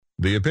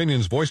The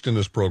opinions voiced in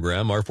this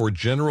program are for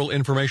general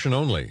information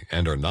only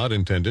and are not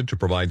intended to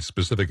provide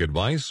specific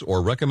advice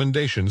or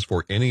recommendations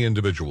for any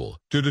individual.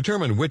 To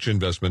determine which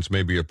investments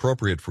may be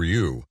appropriate for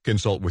you,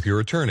 consult with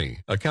your attorney,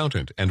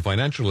 accountant, and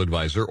financial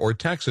advisor or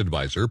tax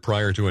advisor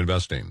prior to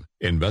investing.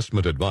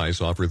 Investment advice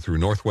offered through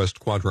Northwest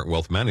Quadrant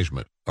Wealth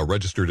Management, a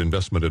registered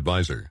investment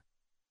advisor.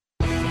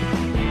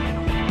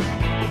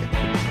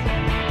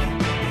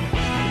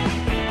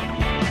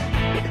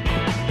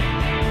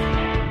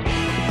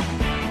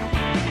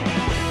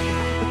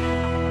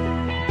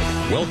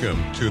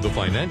 Welcome to the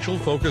Financial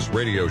Focus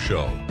Radio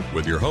Show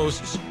with your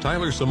hosts,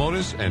 Tyler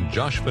Simonis and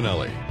Josh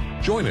Finelli.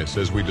 Join us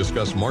as we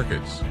discuss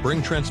markets,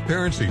 bring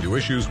transparency to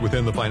issues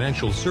within the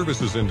financial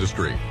services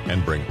industry,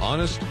 and bring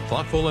honest,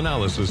 thoughtful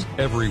analysis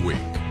every week.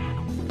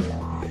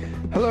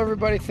 Hello,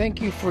 everybody.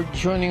 Thank you for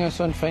joining us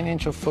on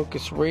Financial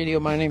Focus Radio.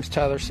 My name's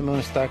Tyler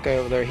Simonis. That guy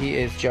over there, he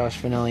is Josh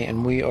Finelli,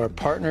 and we are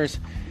partners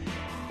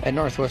at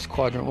Northwest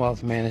Quadrant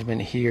Wealth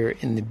Management here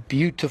in the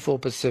beautiful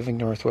Pacific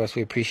Northwest.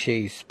 We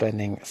appreciate you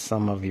spending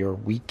some of your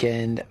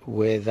weekend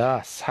with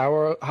us.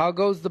 How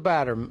goes the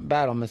battle,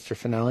 Mr.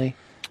 Finelli?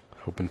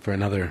 Hoping for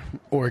another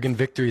Oregon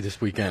victory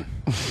this weekend.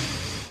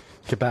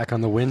 Get back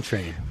on the win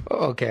train.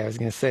 Okay, I was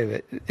going to say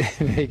that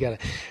they got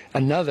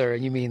another,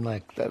 and you mean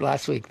like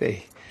last week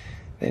they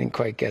didn't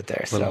quite get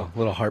there.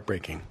 Little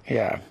heartbreaking.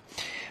 Yeah.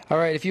 All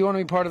right, if you want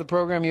to be part of the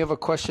program, you have a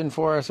question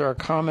for us or a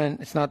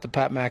comment, it's not the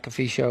Pat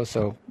McAfee show,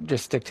 so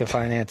just stick to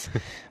finance.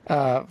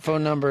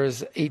 Phone number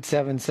is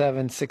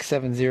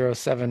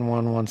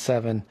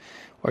 877-670-7117,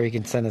 or you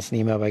can send us an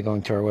email by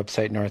going to our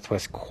website,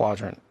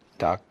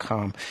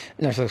 northwestquadrantwealth.com.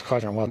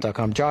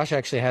 Josh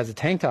actually has a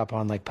tank top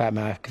on like Pat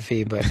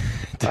McAfee, but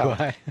do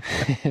I?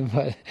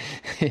 But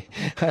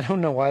I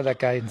don't know why that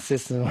guy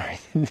insists on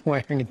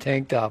wearing a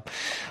tank top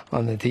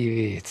on the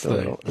TV. It's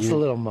a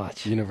little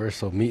much.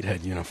 Universal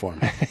meathead uniform.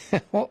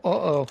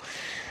 Uh-oh.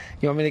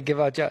 You want me to give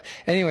out Josh?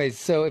 Anyways,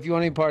 so if you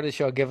want to be part of the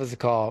show, give us a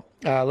call.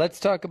 Let's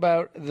talk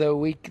about the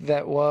week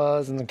that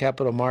was in the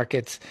capital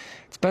markets.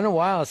 It's been a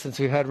while since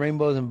we've had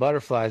rainbows and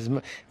butterflies.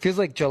 It feels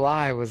like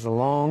July was a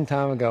long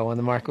time ago when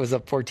the market was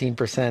up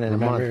 14% in a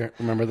month.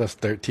 Remember those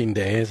 13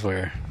 days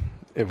where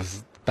it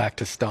was back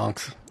to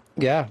stonks?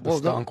 Yeah.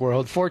 Stonk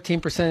world.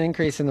 14%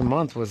 increase in the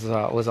month was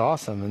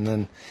awesome. And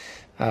then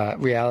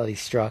reality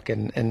struck,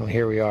 and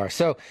here we are.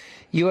 So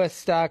U.S.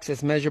 stocks,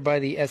 as measured by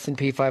the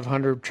S&P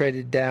 500,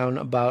 traded down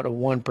about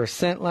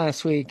 1%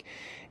 last week.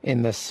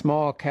 In the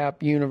small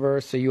cap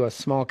universe, so U.S.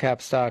 small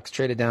cap stocks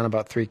traded down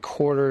about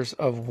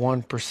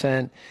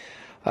 0.75%.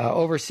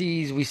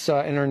 Overseas, we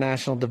saw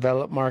international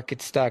developed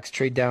market stocks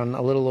trade down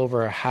a little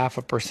over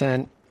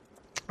 0.5%.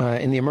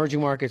 In the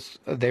emerging markets,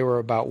 they were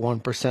about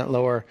 1%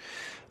 lower.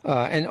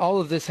 And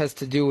all of this has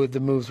to do with the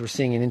moves we're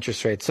seeing in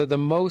interest rates. So the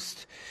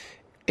most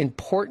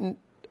important,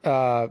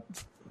 what's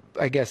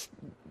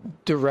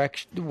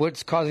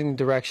causing the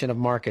direction of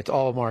markets,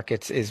 all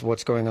markets, is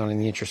what's going on in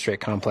the interest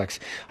rate complex.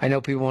 I know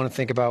people want to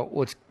think about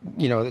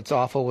it's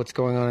awful what's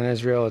going on in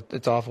Israel,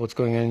 it's awful what's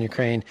going on in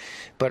Ukraine,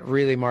 but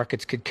really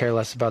markets could care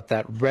less about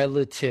that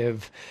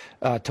relative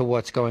to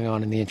what's going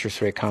on in the interest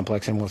rate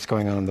complex and what's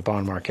going on in the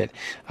bond market,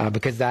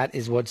 because that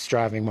is what's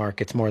driving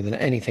markets more than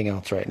anything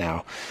else right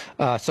now.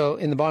 So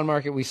in the bond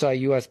market, we saw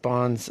U.S.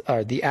 bonds,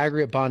 the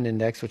aggregate bond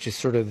index, which is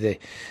sort of the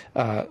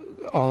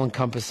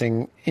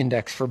all-encompassing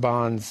index for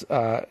bonds,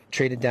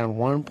 traded down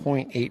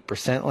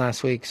 1.8%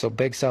 last week, so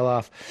big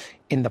sell-off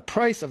in the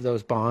price of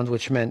those bonds,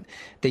 which meant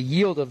the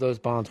yield of those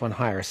bonds went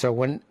higher. So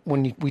when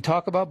we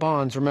talk about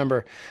bonds,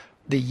 remember,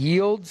 the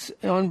yields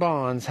on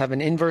bonds have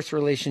an inverse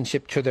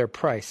relationship to their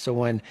price. So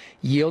when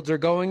yields are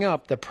going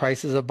up, the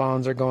prices of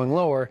bonds are going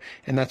lower,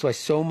 and that's why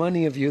so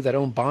many of you that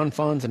own bond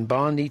funds and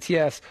bond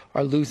ETFs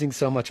are losing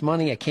so much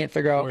money. I can't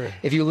figure out,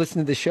 if you listen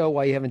to the show,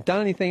 why you haven't done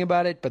anything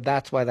about it, but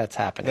that's why that's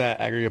happening. That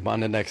aggregate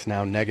bond index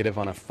now negative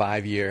on a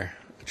five-year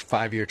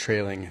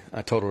trailing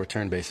total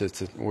return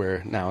basis.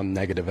 We're now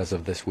negative as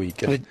of this week.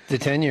 The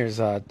 10 years,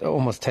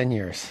 almost 10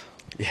 years.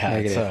 Yeah,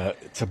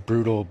 it's a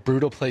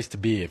brutal place to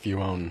be if you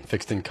own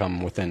fixed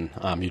income within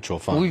mutual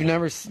funds. We've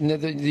never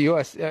the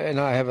U.S. and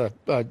I have a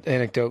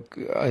anecdote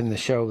in the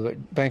show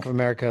that Bank of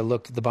America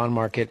looked at the bond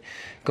market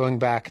going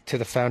back to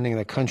the founding of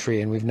the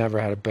country, and we've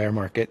never had a bear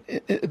market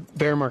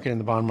in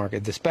the bond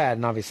market this bad.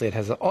 And obviously, it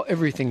has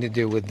everything to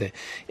do with the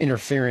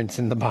interference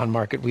in the bond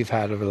market we've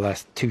had over the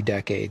last 2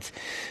 decades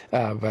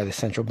by the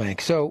central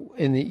bank. So,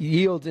 in the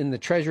yields in the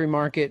Treasury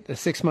market, the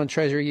 6-month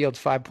Treasury yield's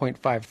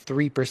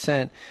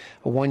 5.53%,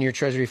 a 1-year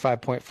Treasury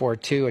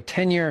 5.42, a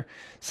 10-year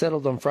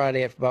settled on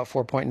Friday at about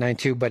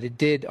 4.92, but it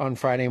did on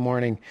Friday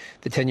morning.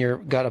 The 10-year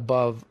got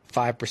above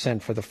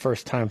 5% for the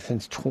first time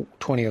since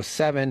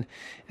 2007,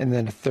 and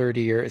then a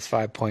 30-year is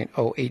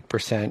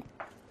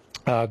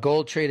 5.08%.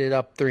 Gold traded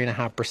up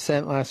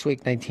 3.5% last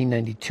week,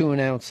 $19.92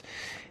 an ounce,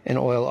 and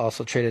oil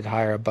also traded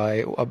higher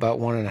by about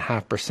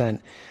 1.5%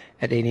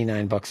 at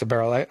 $89 a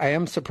barrel. I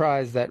am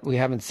surprised that we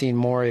haven't seen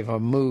more of a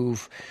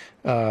move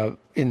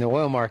in the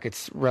oil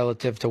markets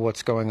relative to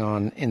what's going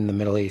on in the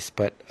Middle East,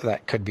 but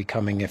that could be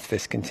coming if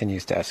this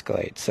continues to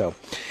escalate. So,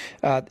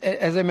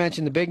 as I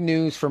mentioned, the big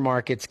news for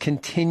markets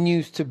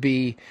continues to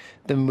be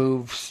the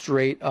move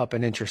straight up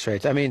in interest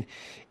rates. I mean,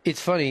 it's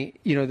funny,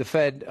 the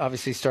Fed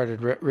obviously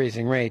started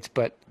raising rates,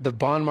 but the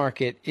bond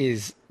market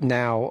is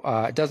now,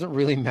 it doesn't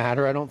really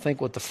matter, I don't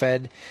think, what the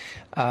Fed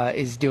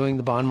is doing.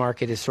 The bond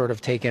market is sort of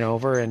taken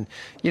over. And,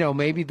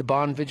 maybe the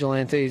bond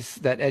vigilantes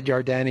that Ed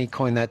Yardeni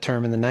coined that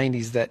term in the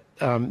 90s, that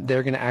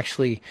they're going to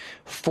actually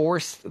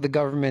force the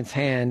government's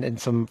hand and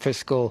some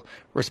fiscal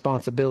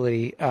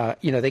responsibility.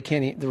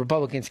 The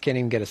Republicans can't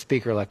even get a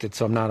speaker elected,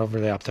 so I'm not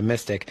overly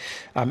optimistic.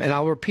 And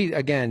I'll repeat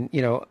again,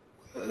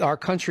 our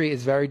country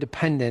is very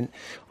dependent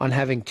on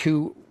having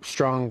two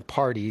strong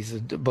parties,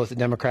 both a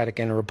Democratic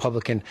and a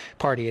Republican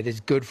party. It is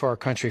good for our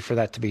country for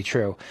that to be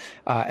true.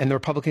 And the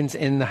Republicans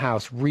in the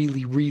House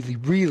really, really,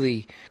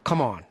 really,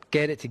 come on,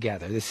 get it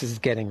together. This is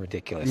getting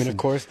ridiculous. I mean, of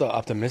course, the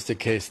optimistic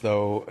case,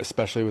 though,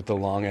 especially with the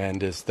long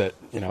end, is that,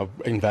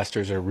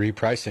 investors are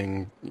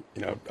repricing,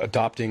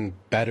 adopting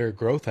better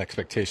growth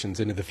expectations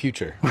into the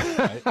future.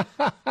 Right?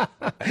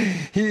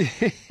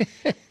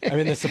 I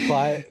mean, the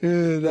supply...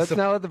 That's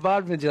not what the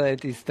bond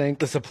vigilantes think.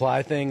 The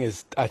supply thing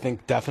is, I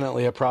think,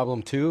 definitely a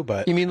problem, too,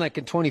 but... You mean like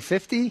in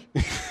 2050?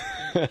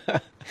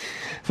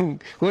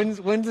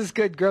 When's this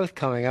good growth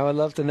coming? I would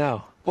love to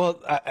know. Well,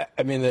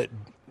 I mean, the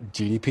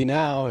GDP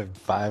now at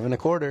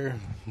 5.25.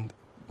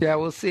 Yeah,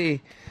 we'll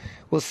see.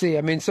 We'll see.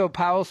 I mean, so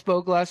Powell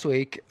spoke last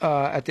week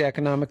at the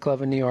Economic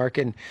Club in New York,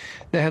 and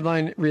the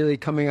headline really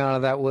coming out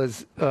of that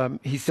was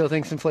he still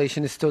thinks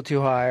inflation is still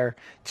too high,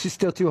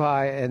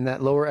 and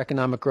that lower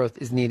economic growth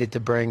is needed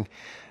to bring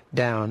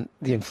down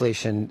the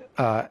inflation,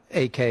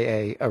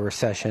 aka a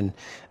recession.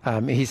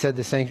 He said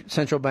the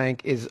central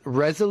bank is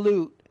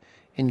resolute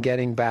in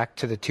getting back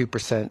to the 2%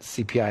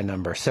 CPI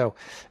number. So,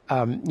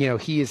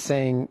 he is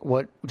saying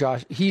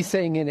he's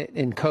saying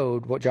in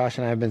code, what Josh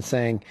and I have been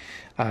saying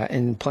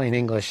in plain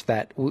English,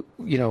 that,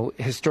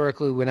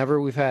 historically,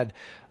 whenever we've had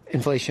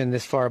inflation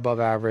this far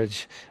above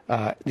average,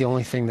 the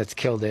only thing that's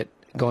killed it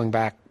going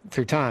back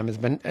through time has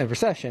been a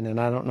recession, and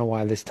I don't know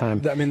why this time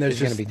is going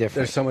to be different.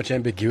 There's so much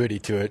ambiguity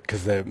to it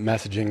because the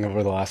messaging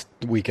over the last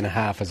week and a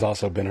half has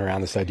also been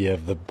around this idea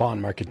of the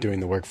bond market doing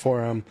the work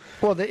for them.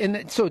 Well,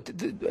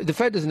 the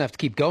Fed doesn't have to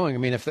keep going. I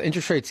mean, if the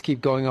interest rates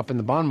keep going up in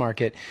the bond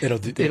market, it'll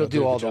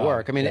do all the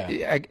work. I mean,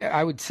 yeah.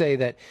 I would say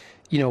that,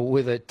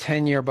 with a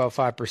 10-year above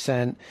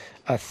 5%,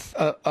 a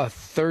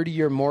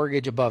 30-year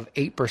mortgage above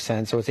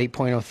 8%, so it's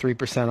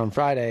 8.03% on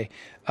Friday,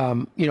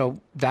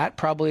 that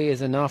probably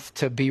is enough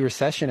to be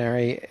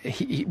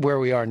recessionary where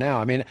we are now.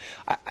 I mean,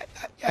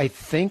 I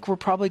think we're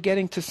probably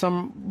getting to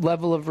some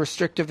level of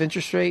restrictive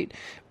interest rate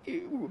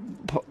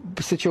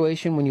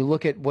situation when you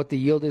look at what the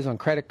yield is on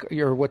credit,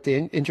 or what the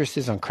interest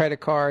is on credit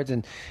cards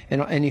and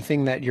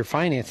anything that you're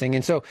financing.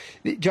 And so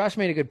Josh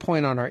made a good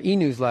point on our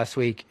e-news last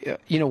week.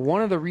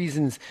 One of the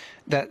reasons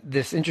that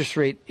this interest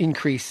rate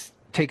increase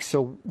takes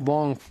so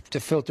long to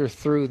filter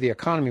through the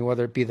economy,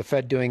 whether it be the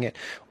Fed doing it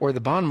or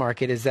the bond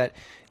market, is that,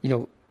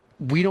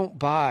 we don't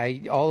buy,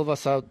 all of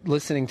us out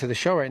listening to the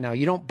show right now,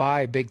 you don't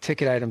buy big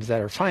ticket items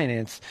that are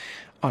financed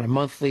on a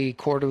monthly,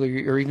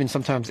 quarterly, or even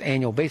sometimes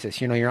annual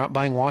basis. You're not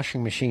buying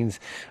washing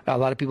machines. A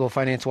lot of people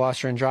finance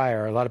washer and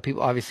dryer. A lot of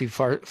people obviously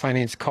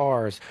finance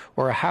cars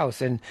or a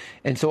house. And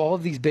so all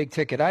of these big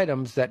ticket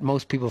items that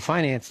most people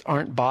finance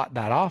aren't bought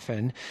that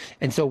often.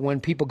 And so when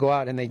people go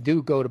out and they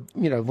do go to,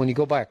 when you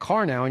go buy a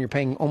car now and you're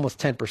paying almost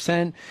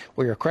 10%,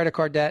 or your credit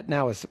card debt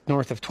now is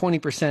north of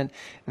 20%,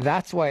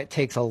 that's why it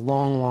takes a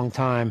long, long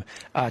time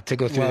to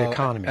go through the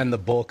economy. And the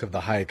bulk of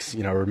the hikes,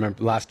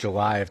 remember last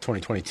July of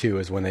 2022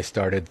 is when they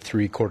started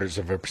 3/4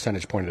 of a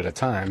percentage point at a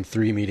time,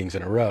 3 meetings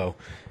in a row,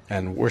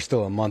 and we're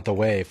still a month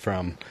away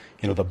from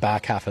the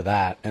back half of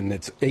that, and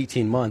it's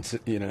 18 months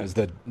is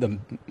the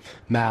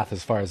math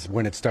as far as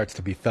when it starts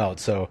to be felt.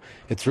 So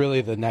it's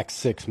really the next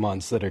 6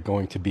 months that are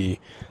going to be,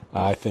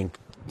 I think,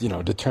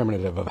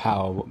 determinative of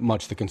how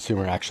much the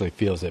consumer actually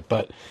feels it.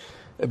 But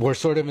we're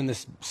sort of in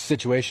this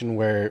situation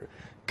where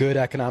good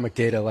economic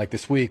data like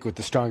this week with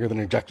the stronger than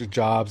projected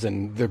jobs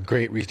and the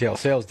great retail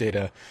sales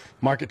data,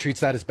 market treats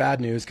that as bad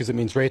news because it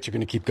means rates are going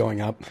to keep going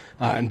up.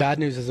 And bad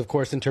news is, of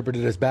course,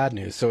 interpreted as bad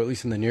news. So at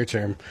least in the near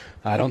term,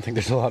 I don't think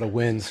there's a lot of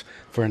wins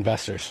for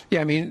investors.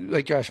 Yeah, I mean,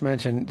 like Josh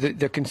mentioned,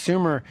 the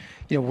consumer,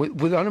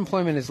 with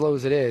unemployment as low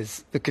as it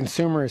is, the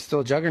consumer is still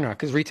a juggernaut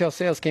because retail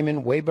sales came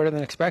in way better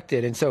than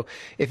expected. And so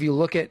if you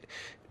look at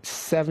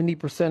 70%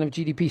 of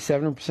GDP,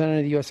 70%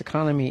 of the U.S.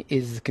 economy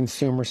is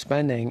consumer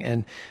spending.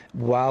 And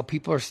while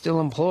people are still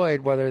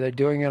employed, whether they're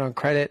doing it on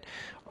credit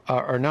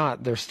or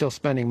not, they're still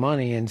spending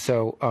money. And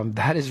so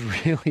that is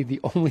really the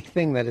only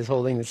thing that is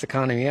holding this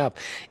economy up,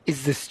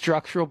 is the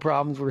structural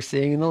problems we're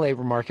seeing in the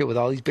labor market with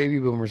all these baby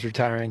boomers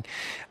retiring.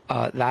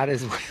 That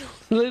is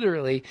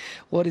literally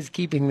what is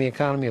keeping the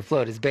economy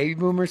afloat. Is baby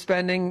boomer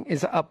spending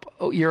is up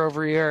year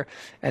over year,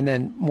 and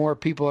then more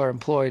people are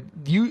employed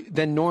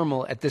than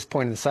normal at this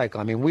point in the cycle.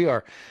 I mean, we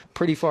are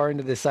pretty far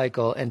into the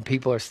cycle, and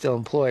people are still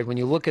employed. When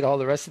you look at all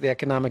the rest of the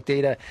economic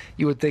data,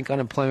 you would think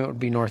unemployment would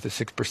be north of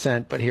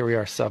 6%, but here we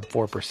are sub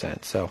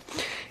 4%. So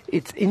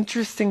it's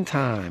interesting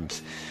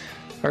times.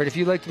 All right, if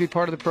you'd like to be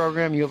part of the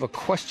program, you have a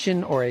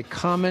question or a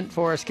comment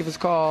for us, give us a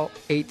call,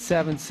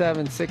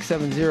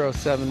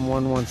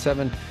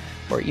 877-670-7117,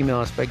 or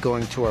email us by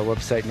going to our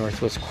website,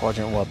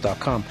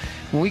 northwestquadrantwealth.com.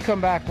 When we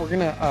come back, we're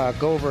going to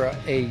go over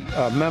a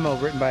memo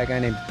written by a guy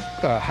named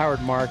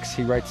Howard Marks.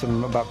 He writes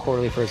them about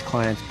quarterly for his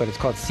clients, but it's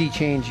called Sea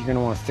Change. You're going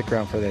to want to stick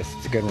around for this.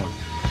 It's a good one.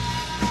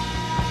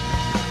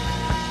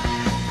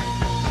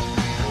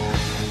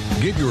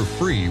 Get your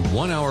free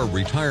 1-hour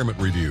retirement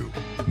review.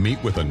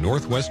 Meet with a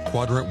Northwest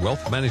Quadrant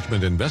Wealth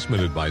Management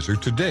Investment Advisor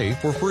today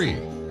for free.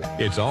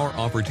 It's our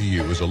offer to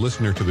you as a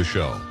listener to the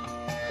show.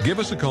 Give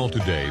us a call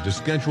today to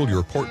schedule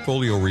your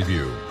portfolio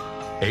review.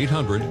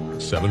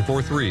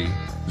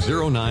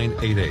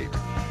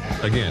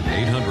 800-743-0988. Again,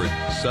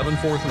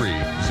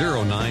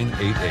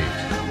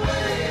 800-743-0988.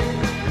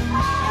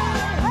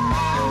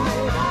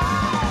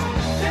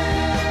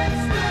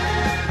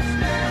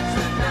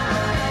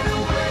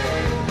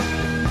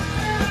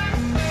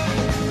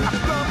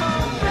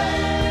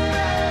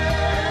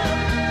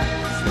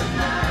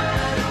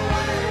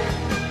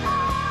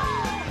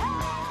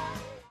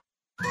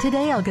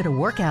 Today I'll get a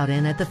workout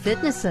in at the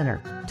fitness center.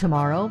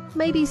 Tomorrow,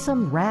 maybe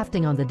some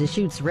rafting on the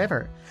Deschutes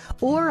River.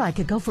 Or I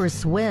could go for a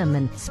swim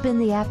and spend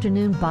the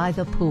afternoon by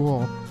the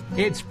pool.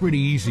 It's pretty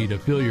easy to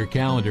fill your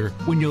calendar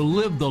when you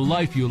live the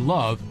life you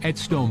love at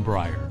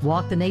Stonebriar.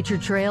 Walk the nature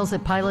trails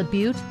at Pilot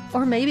Butte?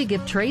 Or maybe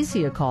give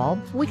Tracy a call.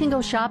 We can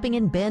go shopping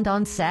in Bend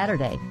on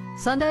Saturday.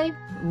 Sunday,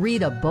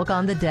 read a book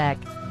on the deck.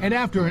 And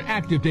after an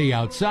active day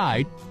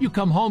outside, you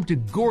come home to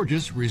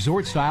gorgeous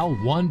resort-style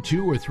 1,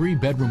 2, or 3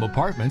 bedroom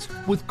apartments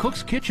with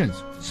cook's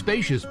kitchens,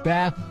 spacious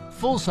bath,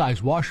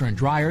 full-size washer and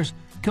dryers,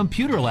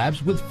 computer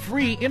labs with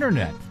free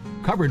internet,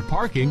 covered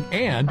parking,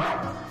 and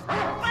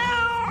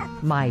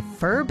my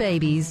fur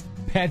babies.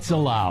 Pets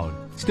allowed.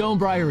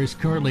 Stonebriar is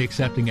currently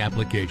accepting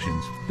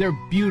applications. Their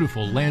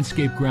beautiful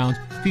landscape grounds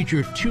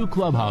feature 2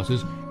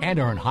 clubhouses and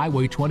are on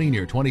Highway 20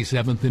 near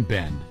 27th and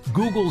Bend.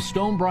 Google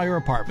Stonebriar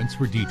Apartments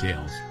for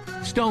details.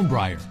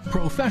 Stonebriar,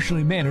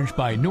 professionally managed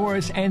by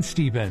Norris and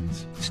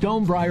Stevens.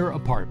 Stonebriar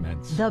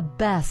Apartments. The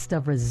best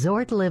of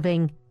resort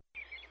living.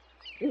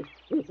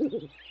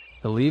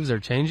 The leaves are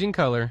changing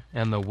color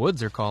and the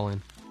woods are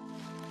calling.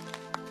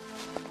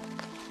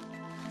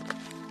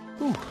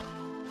 Ooh,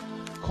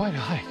 quite a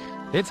hike.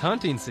 It's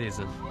hunting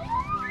season.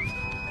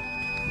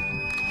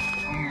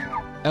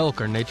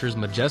 Elk are nature's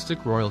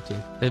majestic royalty.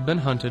 They've been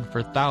hunted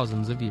for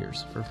thousands of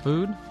years for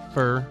food,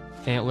 fur,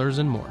 antlers,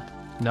 and more.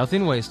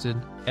 Nothing wasted,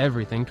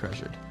 everything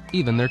treasured,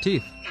 even their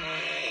teeth.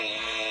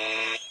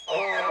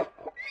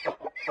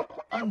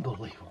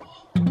 Unbelievable.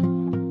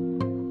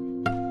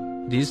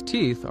 These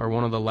teeth are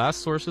one of the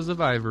last sources of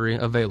ivory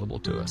available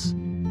to us.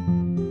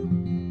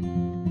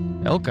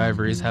 Elk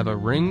ivories have a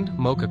ringed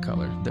mocha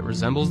color that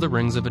resembles the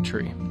rings of a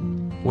tree.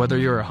 Whether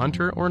you're a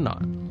hunter or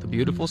not, the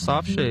beautiful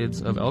soft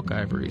shades of elk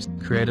ivories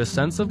create a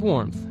sense of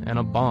warmth and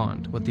a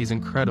bond with these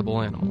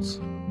incredible animals.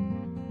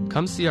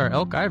 Come see our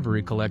elk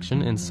ivory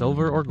collection in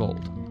silver or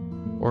gold,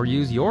 or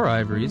use your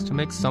ivories to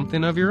make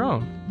something of your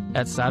own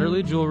at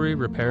Satterley Jewelry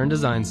Repair and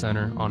Design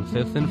Center on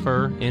 5th and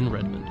Fur in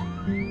Redmond.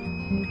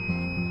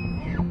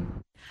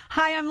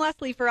 Hi, I'm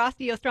Leslie for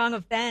OsteoStrong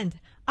of Bend.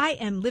 I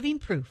am living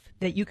proof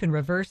that you can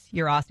reverse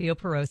your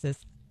osteoporosis.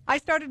 I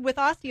started with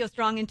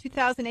OsteoStrong in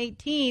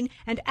 2018,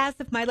 and as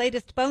of my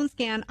latest bone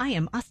scan, I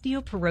am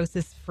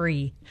osteoporosis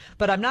free.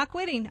 But I'm not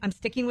quitting. I'm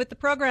sticking with the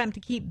program to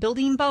keep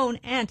building bone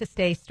and to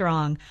stay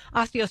strong.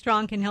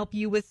 OsteoStrong can help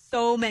you with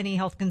so many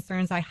health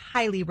concerns. I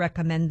highly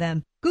recommend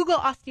them. Google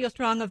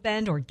OsteoStrong of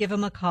Bend or give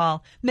them a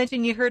call.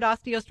 Mention you heard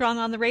OsteoStrong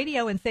on the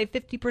radio and save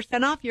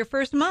 50% off your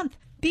first month.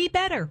 Be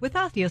better with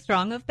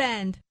OsteoStrong of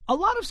Bend. A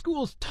lot of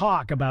schools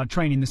talk about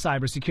training the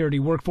cybersecurity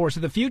workforce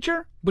of the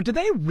future, but do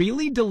they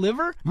really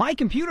deliver? My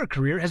Computer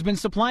Career has been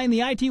supplying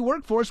the IT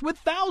workforce with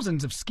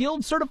thousands of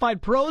skilled,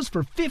 certified pros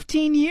for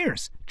 15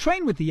 years.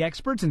 Train with the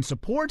experts in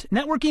support,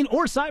 networking,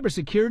 or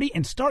cybersecurity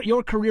and start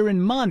your career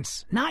in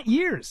months, not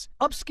years.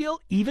 Upskill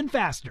even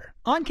faster.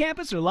 On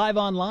campus or live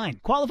online,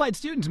 qualified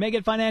students may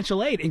get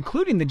financial aid,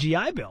 including the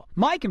GI Bill.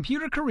 My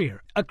Computer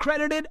Career.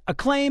 Accredited,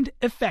 acclaimed,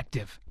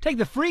 effective. Take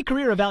the free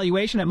career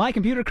evaluation at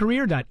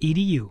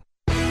mycomputercareer.edu.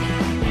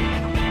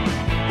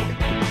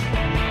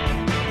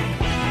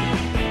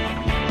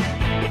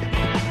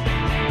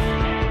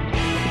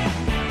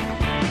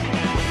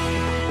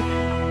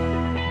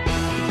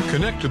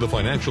 Connect to the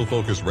Financial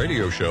Focus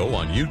radio show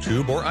on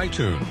YouTube or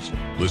iTunes.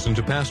 Listen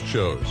to past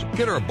shows,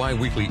 get our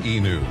bi-weekly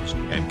e-news,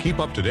 and keep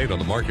up to date on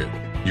the market.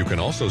 You can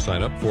also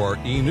sign up for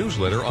our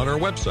e-newsletter on our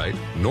website,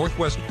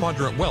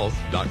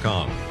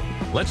 northwestquadrantwealth.com.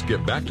 Let's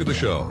get back to the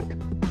show.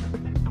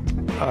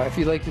 If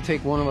you'd like to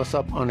take one of us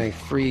up on a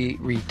free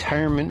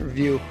retirement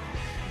review,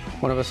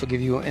 One of us will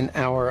give you an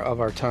hour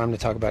of our time to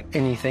talk about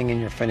anything in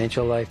your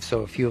financial life.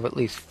 So if you have at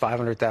least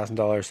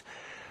 $500,000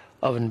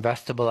 of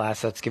investable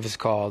assets, give us a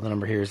call. The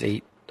number here is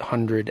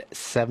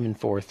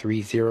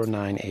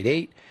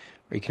 800-743-0988.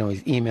 Or you can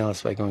always email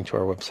us by going to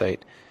our website,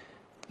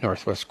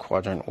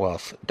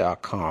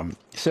 northwestquadrantwealth.com.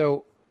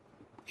 So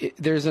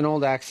there's an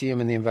old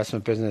axiom in the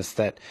investment business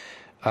that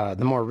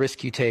the more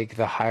risk you take,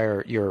 the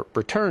higher your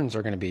returns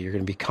are going to be. You're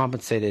going to be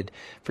compensated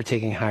for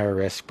taking higher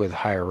risk with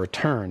higher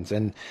returns.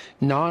 And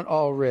not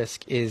all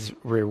risk is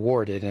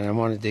rewarded. And I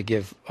wanted to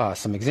give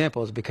some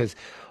examples because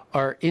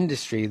our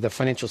industry, the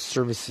financial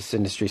services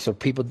industry, so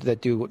people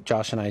that do what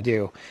Josh and I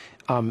do,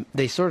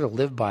 they sort of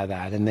live by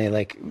that, and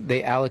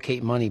they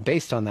allocate money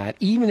based on that,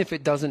 even if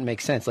it doesn't make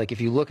sense. Like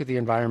if you look at the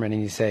environment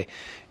and you say,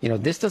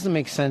 this doesn't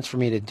make sense for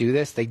me to do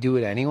this, they do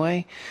it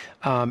anyway.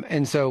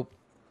 And so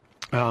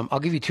I'll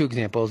give you two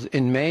examples.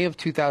 In May of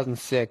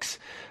 2006,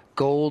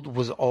 gold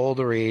was all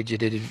the rage.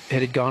 It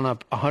had gone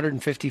up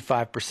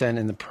 155%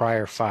 in the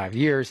prior 5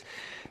 years.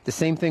 The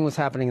same thing was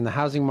happening in the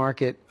housing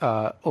market.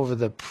 Over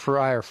the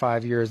prior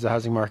 5 years, the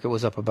housing market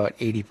was up about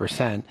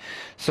 80%.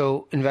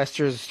 So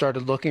investors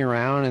started looking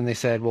around and they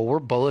said, well, we're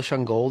bullish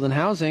on gold and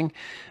housing.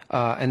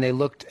 And they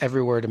looked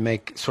everywhere to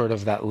make sort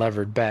of that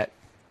levered bet.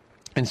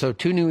 And so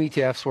two new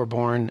ETFs were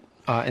born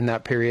in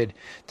that period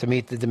to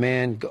meet the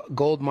demand.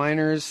 Gold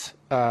miners,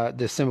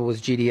 the symbol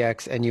was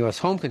GDX, and U.S.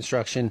 home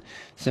construction,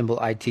 symbol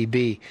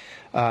ITB.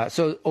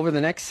 So over the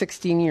next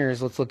 16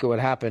 years, let's look at what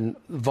happened.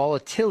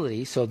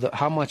 Volatility, so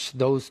how much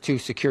those two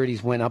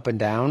securities went up and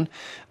down,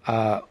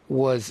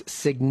 was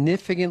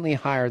significantly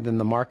higher than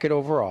the market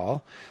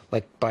overall,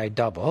 like by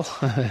double.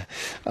 So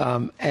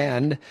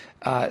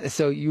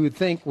you would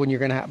think when you're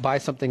going to buy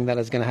something that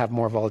is going to have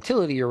more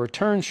volatility, your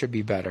returns should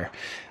be better.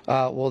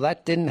 Well,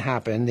 that didn't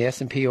happen. The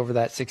S&P over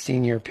that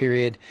 16-year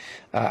period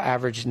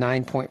averaged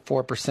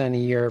 9.4% a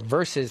year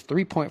versus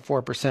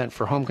 3.4%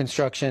 for home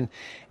construction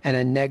and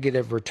a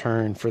negative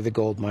return for the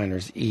gold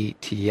miners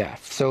ETF.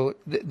 So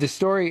the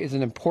story is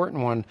an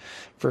important one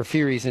for a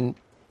few reasons.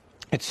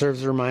 It serves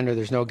as a reminder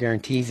there's no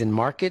guarantees in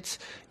markets.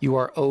 You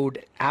are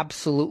owed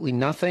absolutely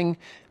nothing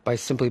by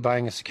simply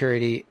buying a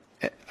security,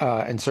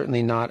 and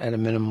certainly not at a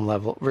minimum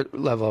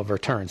level of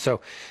return.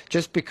 So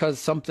just because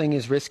something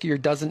is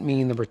riskier doesn't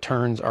mean the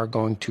returns are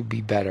going to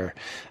be better.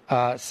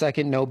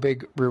 Second, no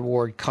big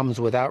reward comes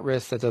without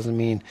risk. That doesn't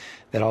mean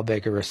that all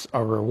big risks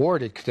are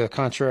rewarded. To the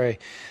contrary,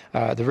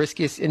 the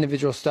riskiest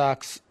individual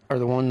stocks are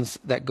the ones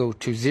that go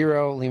to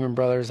zero. Lehman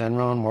Brothers,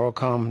 Enron,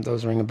 WorldCom,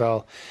 those ring a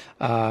bell.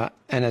 And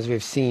as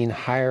we've seen,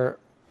 higher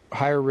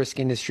risk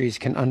industries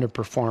can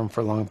underperform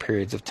for long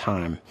periods of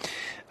time.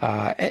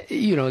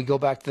 You go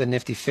back to the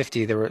Nifty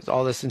 50, there was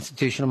all this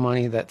institutional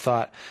money that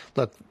thought,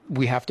 look,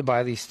 we have to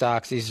buy these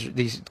stocks,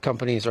 these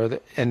companies,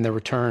 and the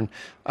return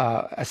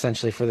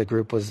essentially for the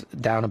group was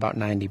down about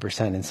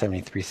 90% in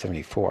 73,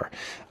 74.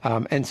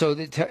 And so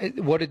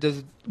what it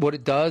does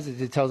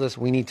is it tells us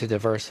we need to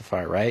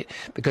diversify, right?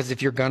 Because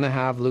if you're going to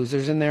have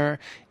losers in there,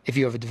 if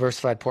you have a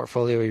diversified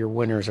portfolio, your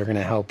winners are going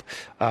to help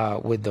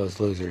with those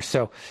losers.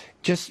 So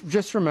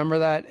just remember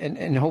that,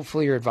 and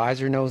hopefully your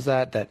advisor knows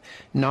that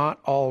not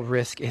all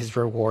risk is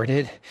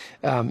rewarded.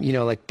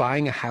 Like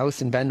buying a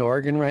house in Bend,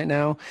 Oregon right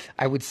now,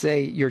 I would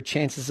say your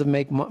chances of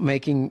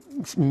making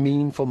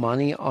meaningful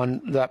money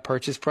on that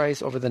purchase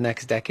price over the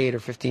next decade or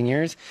 15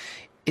 years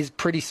is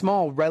pretty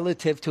small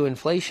relative to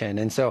inflation.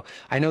 And so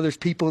I know there's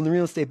people in the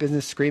real estate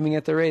business screaming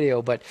at the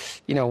radio, but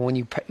when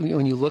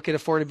you look at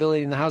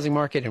affordability in the housing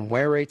market and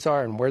where rates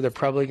are and where they're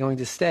probably going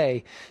to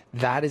stay,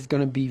 that is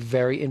going to be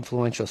very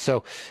influential.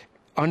 So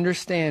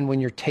understand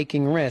when you're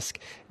taking risk,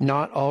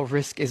 not all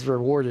risk is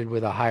rewarded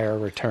with a higher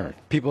return.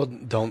 People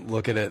Don't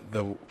look at it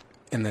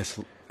in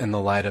the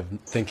light of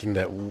thinking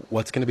that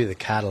what's going to be the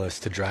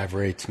catalyst to drive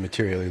rates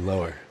materially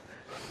lower.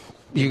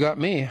 You got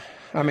me.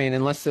 I mean,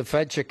 unless the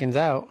Fed chickens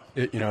out.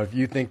 If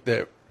you think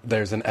that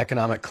there's an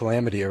economic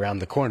calamity around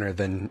the corner,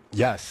 then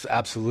yes,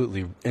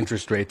 absolutely,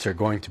 interest rates are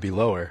going to be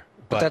lower.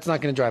 But that's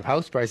not going to drive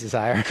house prices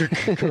higher.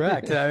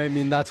 Correct. I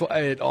mean, that's why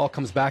it all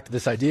comes back to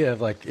this idea of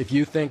like, if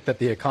you think that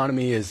the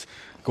economy is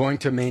going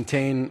to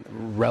maintain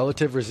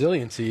relative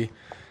resiliency,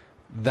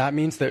 that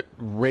means that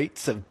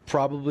rates have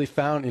probably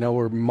found,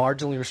 we're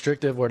marginally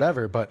restrictive,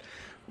 whatever, but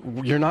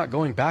you're not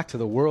going back to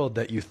the world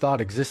that you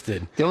thought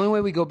existed. The only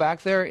way we go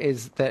back there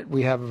is that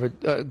we have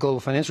a global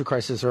financial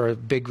crisis or a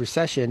big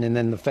recession, and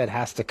then the Fed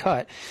has to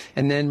cut,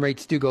 and then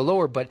rates do go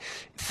lower. But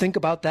think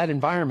about that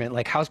environment.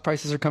 Like house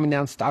prices are coming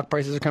down, stock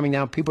prices are coming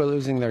down, people are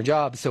losing their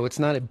jobs, so it's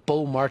not a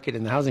bull market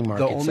in the housing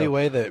market. The only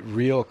way that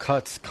real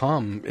cuts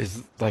come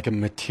is like a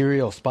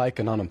material spike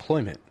in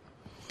unemployment.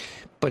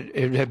 But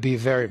it would be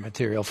very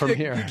material from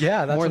here.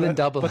 Yeah, that's more than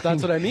double. But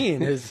that's what I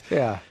mean. Is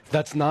yeah,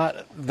 that's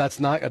not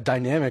a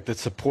dynamic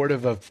that's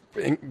supportive of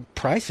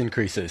price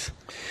increases.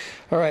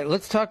 All right,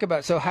 let's talk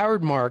about. So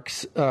Howard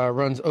Marks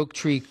runs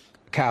Oaktree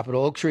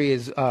Capital. Oaktree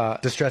is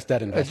distressed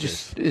debt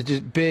investors.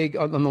 Just big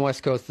on the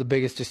West Coast, the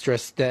biggest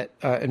distressed debt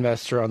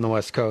investor on the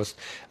West Coast,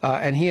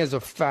 and he has a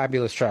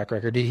fabulous track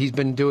record. He's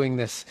been doing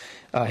this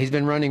He's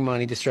been running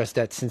money distressed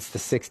debt since the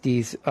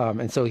 60s,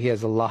 and so he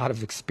has a lot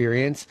of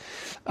experience.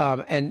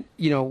 And,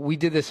 we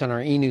did this on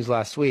our e-news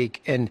last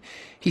week, and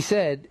he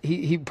said,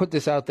 he put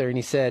this out there, and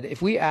he said,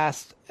 if we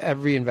asked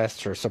every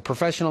investor, so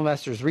professional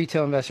investors,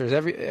 retail investors,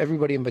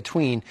 everybody in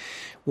between,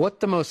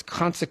 what the most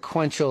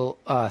consequential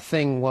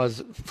thing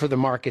was for the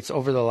markets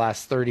over the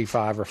last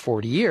 35 or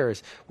 40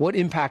 years, what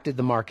impacted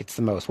the markets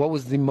the most? What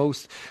was the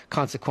most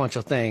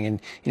consequential thing?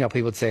 And,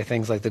 people would say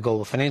things like the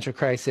global financial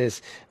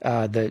crisis,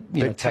 the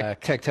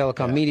tech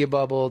telecom media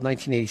bubble,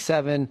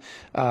 1987.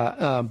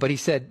 But he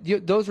said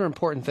those are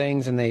important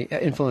things and they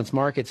influence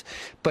markets,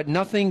 but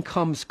nothing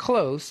comes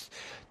close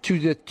to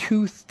the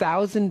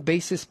 2,000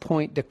 basis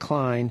point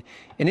decline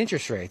in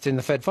interest rates in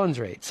the Fed funds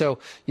rate. So,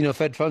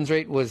 Fed funds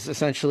rate was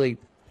essentially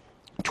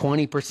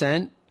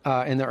 20%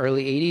 in the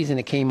early 80s, and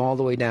it came all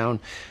the way down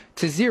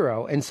to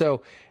zero. And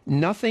so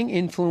nothing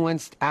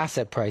influenced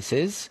asset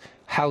prices,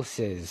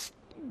 houses,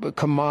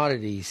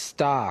 commodities,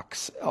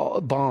 stocks,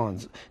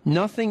 bonds.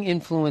 Nothing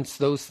influenced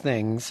those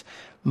things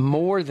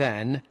more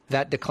than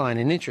that decline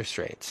in interest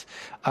rates.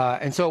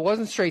 And so it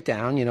wasn't straight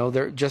down,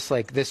 they're just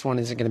like this one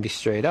isn't going to be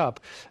straight up.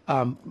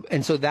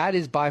 And so that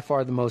is by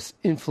far the most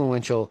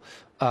influential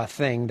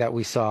thing that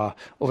we saw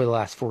over the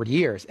last 40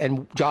 years.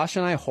 And Josh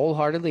and I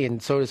wholeheartedly,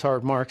 and so does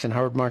Howard Marks, and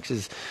Howard Marks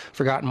has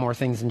forgotten more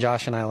things than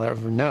Josh and I will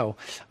ever know.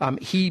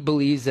 He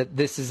believes that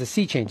this is a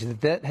sea change,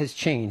 that has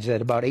changed,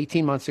 that about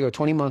 18 months ago,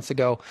 20 months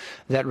ago,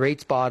 that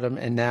rates bottomed,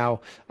 and now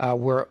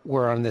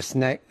we're on this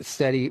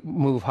steady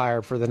move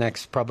higher for the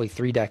next probably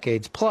 3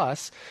 decades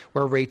plus,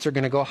 where rates are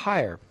going to go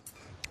higher.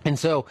 And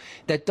so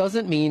that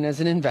doesn't mean as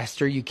an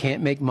investor you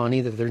can't make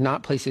money, that there are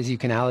not places you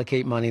can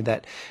allocate money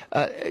that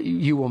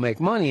you will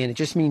make money. And it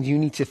just means you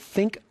need to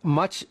think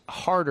much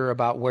harder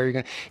about where you're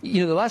going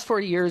to. The last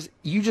 40 years,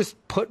 you just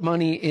put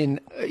money in,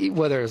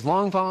 whether it's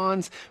long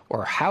bonds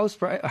or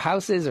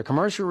houses or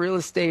commercial real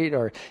estate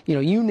or,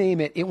 you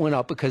name it, it went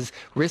up because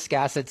risk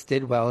assets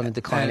did well in a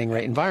declining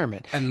rate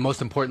environment. And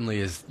most importantly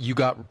is you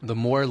got the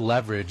more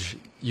leverage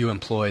you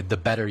employed, the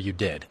better you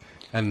did.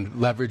 And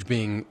leverage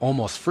being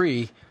almost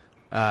free.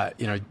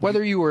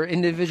 Whether you were an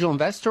individual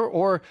investor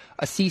or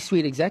a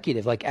C-suite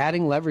executive, like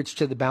adding leverage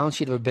to the balance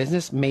sheet of a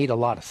business made a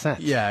lot of sense.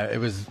 Yeah, it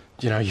was,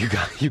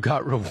 you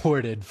got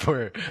rewarded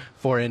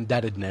for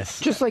indebtedness.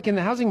 Just like in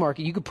the housing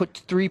market, you could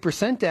put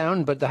 3%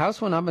 down, but the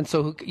house went up, and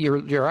so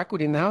your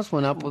equity in the house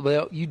went up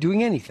without you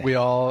doing anything. We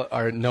all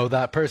know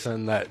that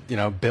person that,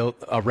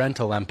 built a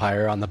rental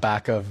empire on the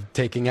back of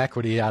taking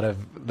equity out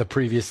of the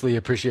previously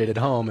appreciated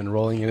home and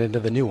rolling it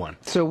into the new one.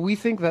 So we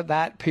think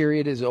that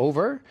period is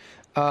over.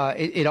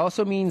 It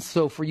also means,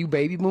 so for you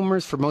baby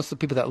boomers, for most of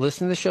the people that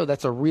listen to the show,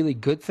 that's a really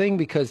good thing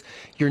because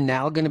you're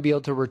now going to be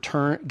able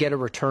to get a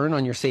return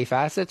on your safe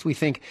assets. We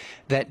think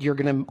that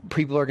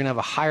people are going to have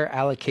a higher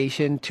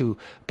allocation to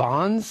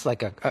bonds,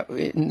 like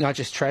not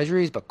just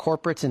treasuries, but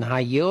corporates and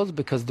high yields,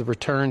 because the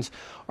returns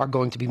are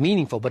going to be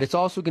meaningful. But it's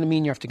also going to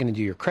mean you're going to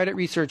do your credit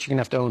research. You're going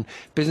to have to own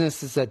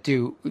businesses that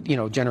do,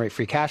 generate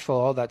free cash flow,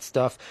 all that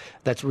stuff.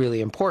 That's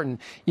really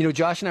important.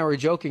 Josh and I were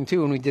joking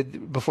too when we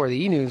did before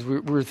the e-news. We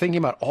were thinking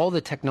about all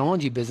the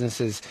technology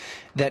businesses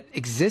that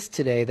exist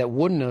today that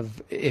wouldn't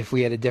have if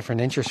we had a different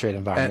interest rate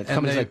environment.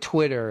 Companies like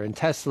Twitter and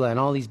Tesla and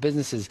all these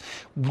businesses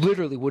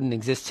literally wouldn't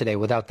exist today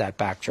without that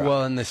backdrop.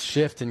 Well, and this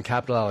shift in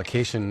capital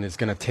allocation is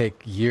going to take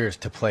years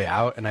to play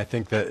out, and I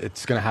think that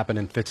it's going to happen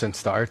in fits and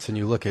starts. And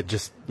you look at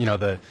just,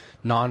 the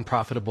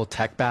non-profitable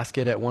tech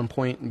basket at one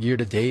point year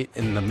to date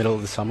in the middle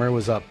of the summer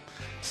was up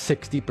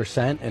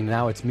 60%, and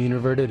now it's mean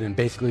reverted and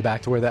basically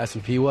back to where the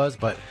S&P was.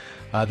 But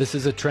this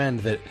is a trend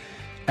that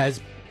as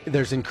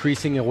there's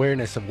increasing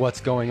awareness of what's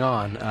going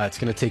on, it's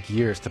going to take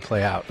years to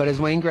play out. But as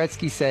Wayne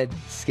Gretzky said,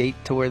 skate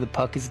to where the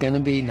puck is going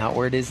to be, not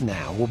where it is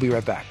now. We'll be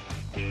right back.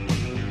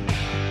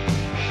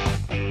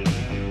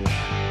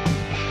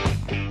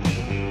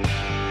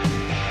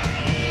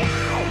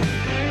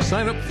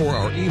 Sign up for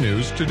our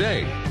e-news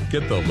today.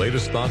 Get the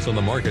latest thoughts on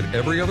the market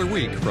every other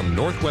week from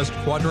Northwest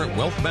Quadrant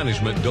Wealth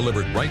Management,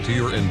 delivered right to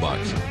your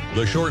inbox.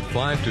 The short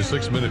 5 to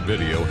 6 minute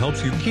video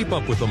helps you keep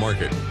up with the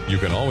market. You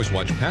can always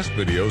watch past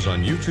videos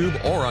on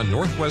YouTube or on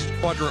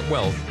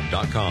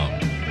northwestquadrantwealth.com.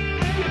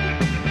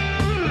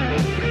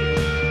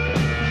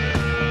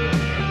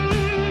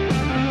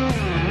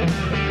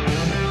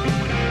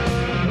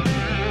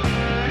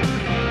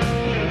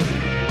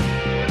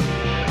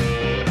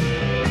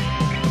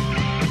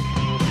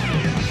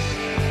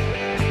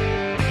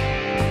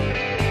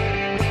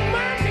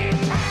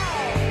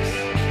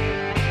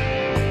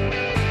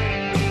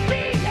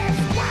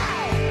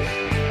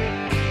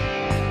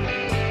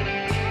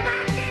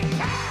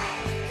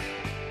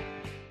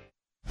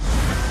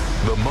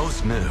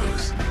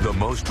 News, the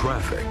most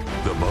traffic,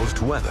 the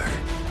most weather.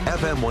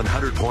 FM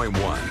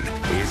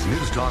 100.1 is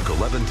News Talk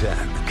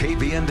 1110,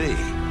 KBND,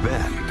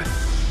 Bend.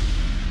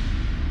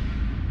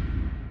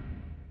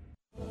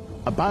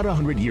 About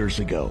 100 years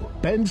ago,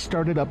 Bend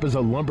started up as a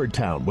lumber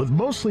town with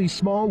mostly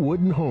small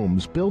wooden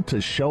homes built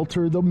to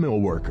shelter the mill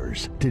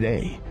workers.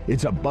 Today,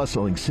 it's a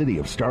bustling city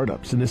of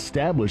startups and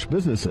established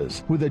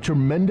businesses with a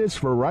tremendous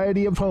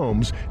variety of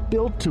homes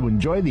built to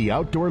enjoy the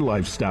outdoor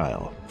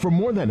lifestyle. For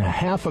more than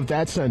half of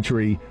that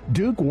century,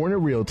 Duke Warner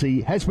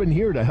Realty has been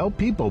here to help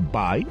people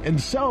buy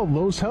and sell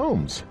those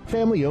homes.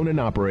 Family owned and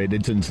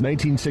operated since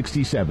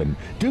 1967,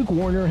 Duke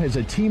Warner has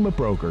a team of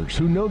brokers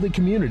who know the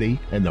community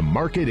and the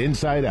market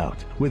inside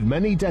out. With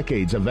many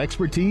decades of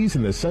expertise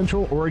in the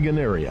Central Oregon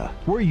area,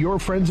 we're your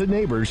friends and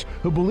neighbors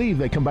who believe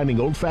that combining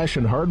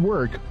old-fashioned hard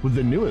work with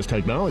the newest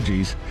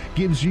technologies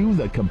gives you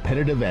the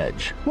competitive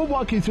edge. We'll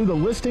walk you through the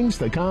listings,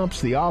 the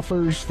comps, the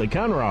offers, the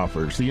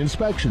counteroffers, the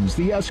inspections,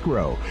 the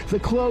escrow, the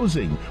closing.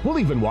 We'll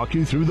even walk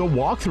you through the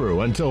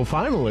walkthrough until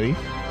finally,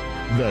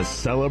 the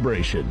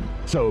celebration.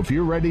 So if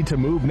you're ready to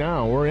move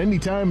now or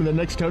anytime in the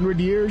next 100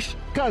 years,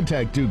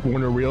 contact Duke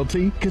Warner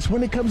Realty, because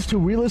when it comes to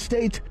real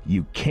estate,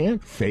 you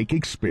can't fake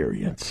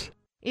experience.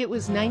 It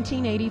was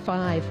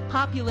 1985.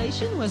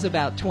 Population was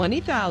about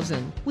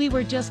 20,000. We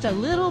were just a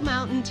little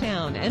mountain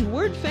town and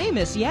weren't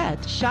famous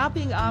yet.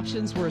 Shopping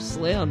options were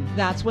slim.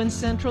 That's when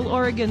Central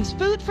Oregon's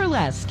Food for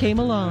Less came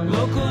along.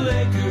 Local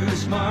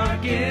Acres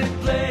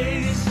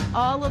Marketplace.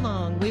 All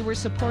along, we were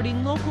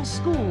supporting local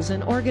schools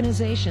and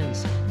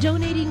organizations,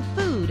 donating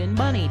food and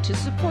money to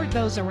support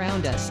those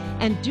around us,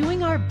 and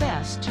doing our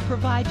best to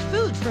provide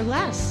food for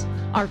less.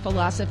 Our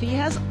philosophy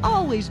has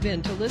always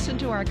been to listen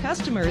to our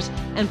customers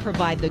and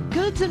provide the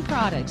goods and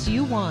products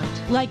you want,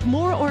 like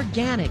more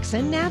organics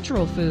and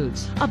natural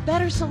foods, a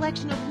better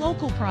selection of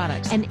local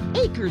products, and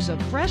acres of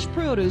fresh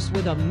produce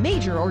with a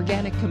major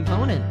organic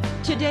component.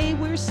 Today,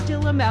 we're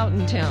still a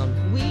mountain town.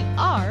 We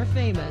are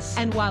famous.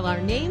 And while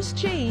our name's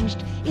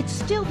changed, it's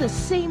still the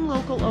same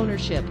local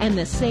ownership and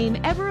the same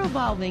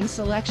ever-evolving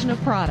selection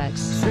of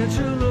products.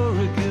 Central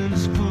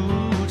Oregon's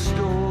food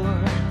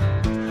store.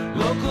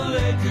 Local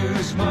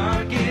Acres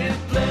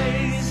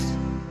Marketplace.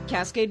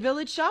 Cascade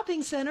Village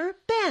Shopping Center,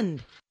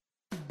 Bend.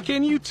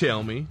 Can you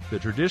tell me the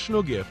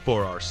traditional gift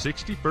for our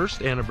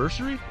 61st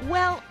anniversary?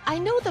 Well, I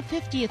know the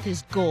 50th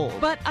is gold,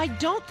 but I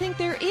don't think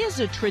there is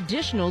a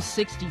traditional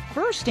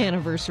 61st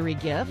anniversary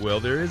gift.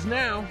 Well, there is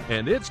now,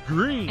 and it's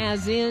green.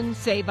 As in,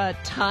 save a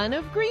ton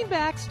of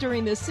greenbacks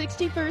during the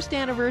 61st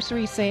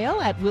anniversary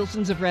sale at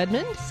Wilson's of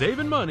Redmond.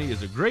 Saving money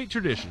is a great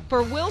tradition.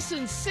 For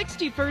Wilson's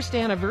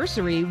 61st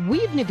anniversary,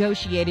 we've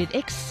negotiated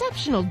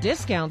exceptional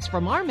discounts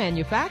from our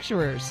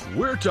manufacturers.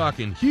 We're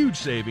talking huge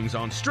savings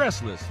on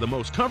Stressless, the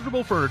most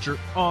comfortable furniture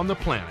on the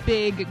planet.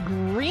 Big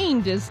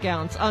green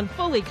discounts on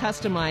fully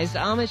customized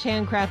Amish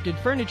handcrafted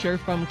furniture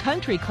from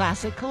Country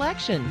Classic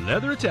Collection.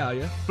 Leather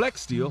Italia,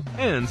 Flex Steel,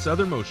 and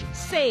Southern Motion.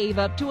 Save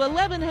up to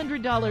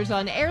 $1,100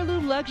 on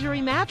heirloom luxury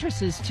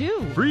mattresses,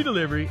 too. Free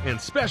delivery and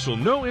special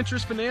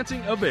no-interest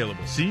financing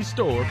available. See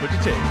store for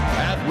details.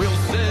 At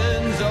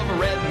Wilson's of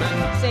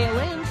Redmond. Sale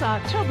ends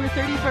October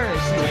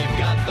 31st. We've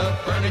got the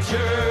furniture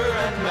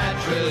and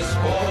mattress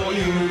for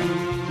you.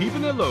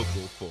 Keeping it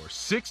local for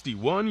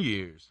 61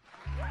 years.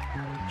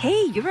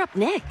 Hey, you're up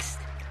next.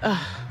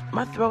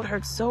 My throat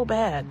hurts so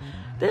bad.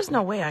 There's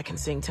no way I can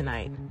sing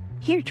tonight.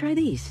 Here, try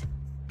these.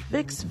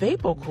 Vicks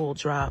VapoCool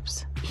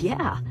Drops.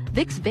 Yeah,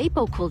 Vicks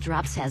VapoCool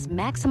Drops has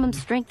maximum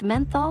strength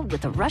menthol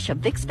with a rush of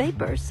Vicks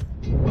Vapors.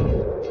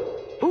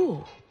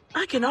 Ooh,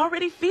 I can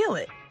already feel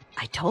it.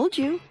 I told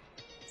you.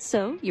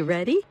 So, you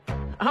ready?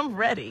 I'm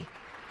ready.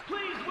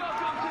 Please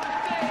welcome to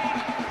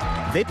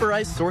the stage.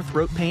 Vaporize sore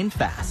throat pain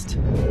fast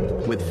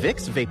with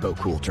Vicks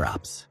VapoCool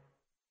Drops.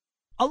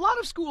 A lot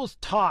of schools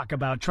talk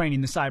about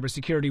training the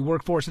cybersecurity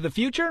workforce of the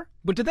future,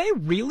 but do they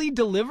really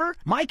deliver?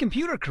 My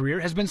Computer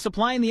Career has been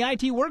supplying the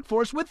IT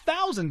workforce with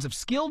thousands of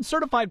skilled,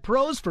 certified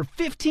pros for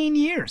 15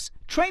 years.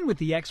 Train with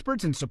the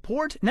experts in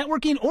support,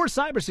 networking, or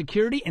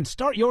cybersecurity and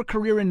start your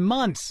career in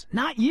months,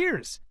 not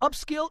years.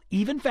 Upskill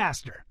even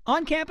faster.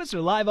 On campus or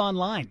live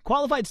online.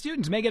 Qualified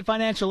students may get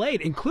financial aid,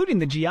 including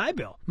the GI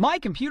Bill. My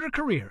Computer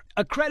Career.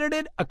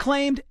 Accredited,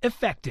 acclaimed,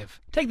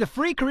 effective. Take the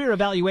free career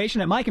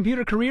evaluation at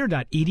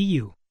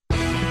mycomputercareer.edu.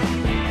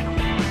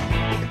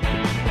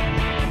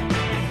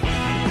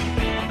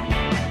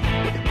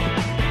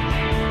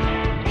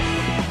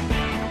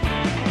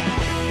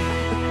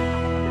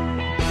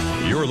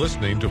 You're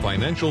listening to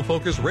Financial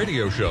Focus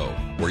Radio Show,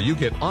 where you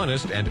get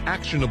honest and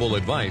actionable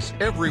advice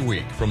every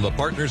week from the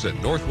partners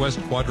at Northwest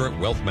Quadrant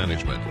Wealth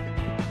Management.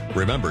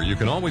 Remember, you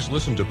can always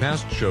listen to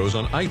past shows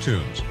on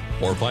iTunes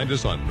or find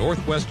us on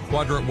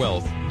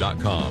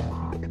northwestquadrantwealth.com.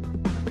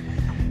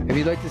 If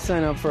you'd like to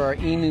sign up for our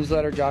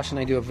e-newsletter, Josh and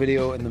I do a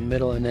video in the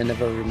middle and end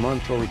of every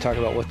month where we talk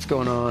about what's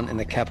going on in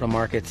the capital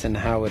markets and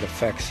how it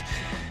affects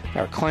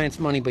our clients'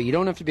 money, but you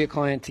don't have to be a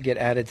client to get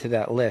added to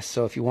that list.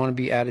 So if you want to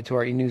be added to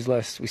our e-news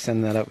list, we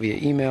send that out via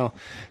email.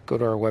 Go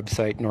to our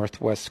website,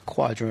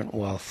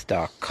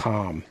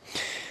 northwestquadrantwealth.com.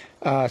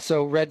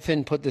 So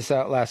Redfin put this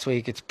out last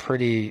week. It's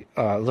pretty,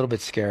 a little bit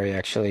scary,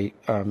 actually.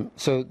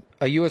 So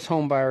a U.S.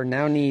 home buyer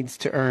now needs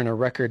to earn a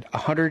record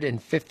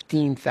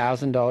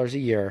 $115,000 a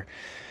year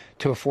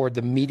to afford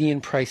the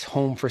median price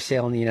home for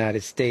sale in the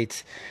United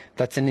States.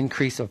 That's an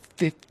increase of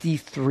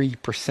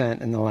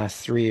 53% in the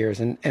last 3 years.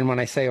 And when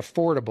I say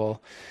affordable,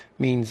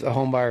 means a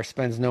home buyer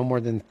spends no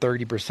more than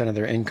 30% of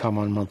their income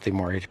on monthly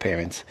mortgage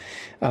payments.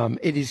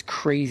 It is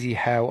crazy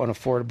how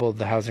unaffordable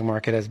the housing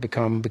market has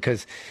become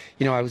because,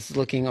 I was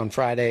looking on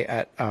Friday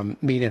at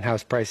median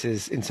house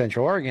prices in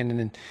Central Oregon,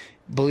 and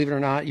believe it or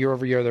not, year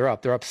over year, they're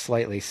up. They're up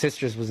slightly.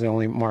 Sisters was the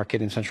only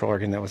market in Central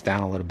Oregon that was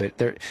down a little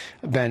bit.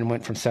 Bend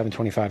went from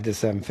 $725 to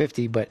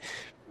 $750, but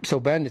so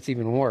Bend, it's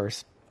even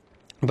worse.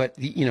 But,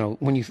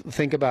 when you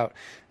think about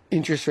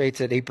interest rates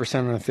at 8%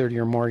 on a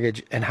 30-year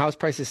mortgage and house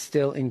prices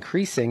still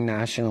increasing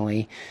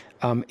nationally,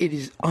 it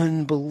is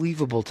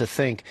unbelievable to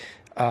think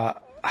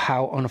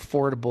how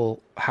unaffordable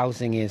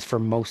housing is for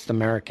most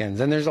Americans.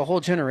 And there's a whole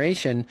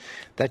generation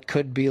that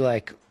could be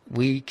like,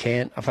 we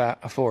can't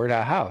afford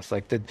a house.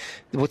 Like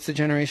what's the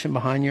generation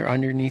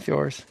underneath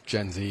yours?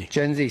 Gen Z.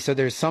 Gen Z. So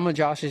there's some of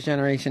Josh's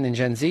generation and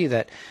Gen Z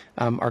that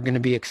are going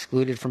to be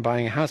excluded from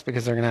buying a house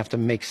because they're going to have to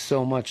make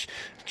so much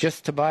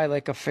just to buy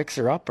like a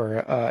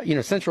fixer-upper.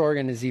 Central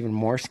Oregon is even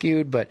more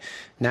skewed, but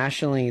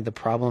nationally the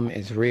problem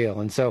is real.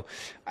 And so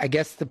I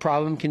guess the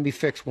problem can be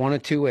fixed one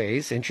of two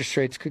ways. Interest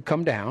rates could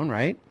come down,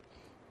 right?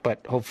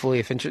 But hopefully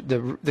if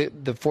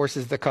the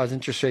forces that cause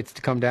interest rates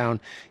to come down,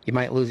 you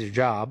might lose your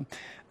job.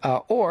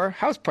 Or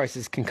house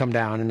prices can come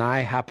down, and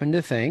I happen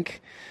to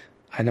think,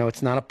 I know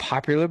it's not a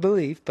popular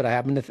belief, but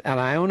and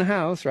I own a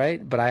house,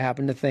 right? But I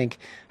happen to think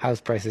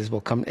house prices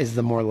will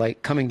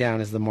coming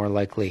down is the more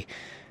likely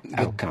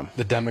outcome.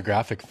 The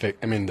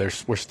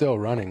demographic, we're still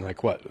running like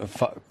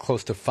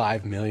close to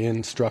 5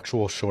 million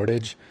structural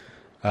shortage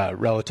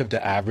relative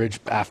to average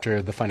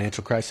after the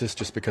financial crisis,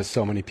 just because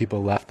so many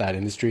people left that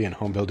industry and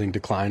home building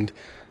declined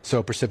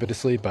so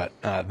precipitously. But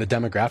the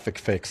demographic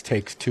fix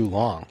takes too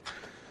long.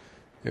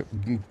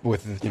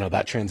 With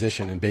that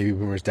transition and baby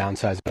boomers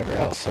downsizing and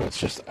everything else, so it's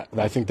just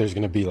I think there's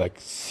going to be like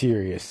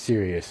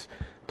serious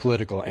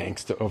political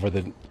angst over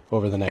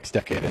the next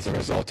decade as a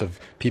result of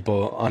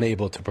people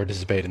unable to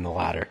participate in the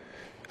latter.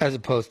 As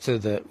opposed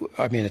to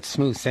it's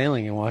smooth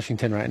sailing in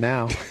Washington right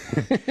now.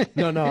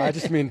 No, I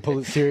just mean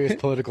serious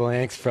political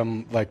angst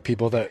from like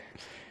people that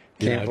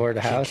can't afford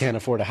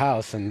a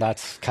house, and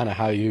that's kind of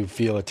how you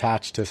feel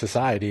attached to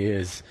society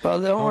is.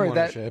 Well, don't worry,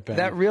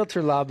 that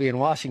realtor lobby in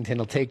Washington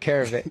will take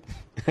care of it.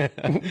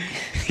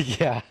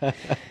 Yeah.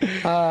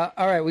 All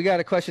right, we got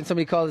a question.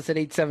 Somebody called us at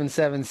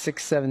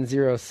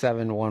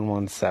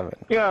 877-670-7117.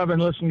 Yeah, I've been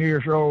listening to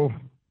your show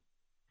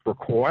for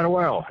quite a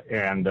while,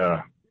 and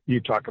you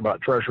talk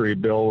about Treasury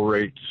bill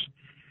rates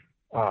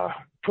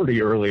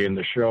pretty early in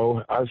the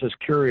show. I was just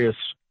curious,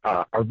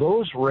 are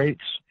those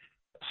rates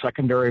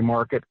secondary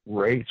market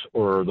rates,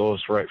 or are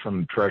those right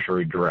from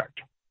Treasury Direct?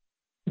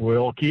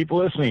 We'll keep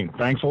listening.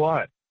 Thanks a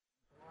lot.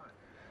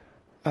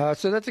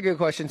 So that's a good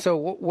question. So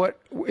what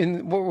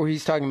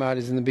he's talking about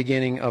is in the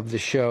beginning of the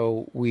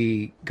show,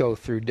 we go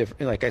through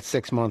different, like a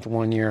 6-month,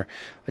 1 year,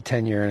 a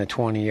 10-year, and a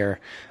 20-year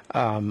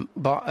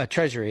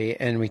Treasury,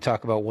 and we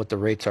talk about what the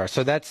rates are.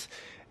 So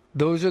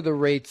those are the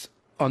rates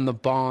on the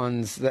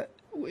bonds that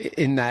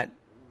in that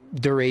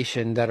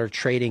duration that are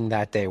trading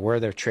that day, where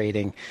they're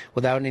trading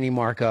without any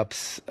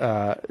markups.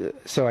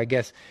 So I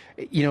guess,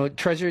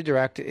 Treasury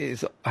Direct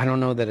is, I don't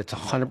know that it's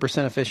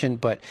 100%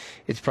 efficient, but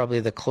it's probably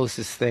the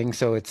closest thing.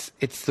 So it's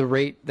the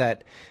rate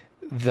that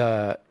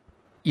let's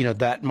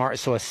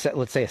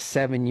say a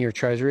 7-year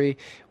Treasury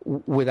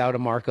without a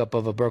markup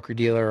of a broker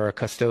dealer or a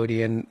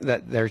custodian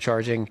that they're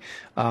charging,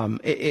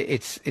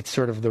 it's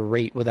sort of the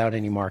rate without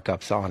any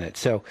markups on it.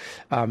 So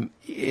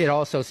it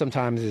also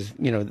sometimes is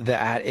the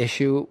at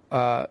issue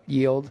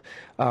yield,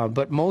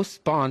 but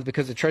most bonds,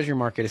 because the Treasury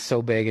market is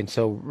so big and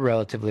so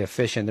relatively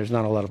efficient, there's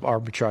not a lot of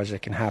arbitrage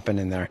that can happen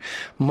in there.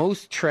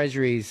 Most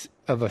Treasuries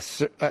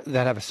that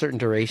have a certain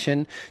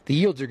duration, the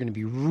yields are going to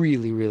be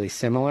really, really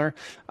similar.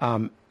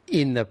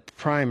 In the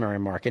primary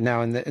market.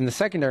 Now, in the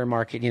secondary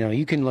market,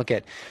 you can look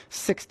at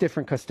 6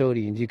 different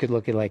custodians. You could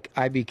look at like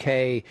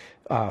IBK,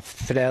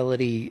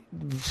 Fidelity,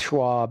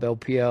 Schwab,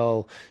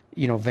 LPL,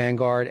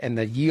 Vanguard, and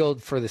the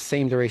yield for the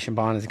same duration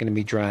bond is going to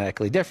be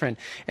dramatically different.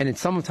 And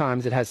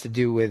sometimes it has to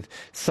do with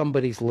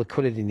somebody's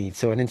liquidity needs.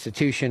 So an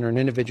institution or an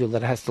individual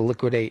that has to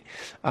liquidate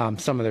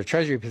some of their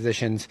Treasury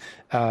positions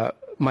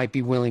might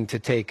be willing to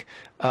take,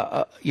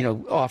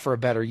 offer a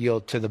better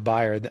yield to the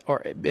buyer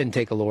and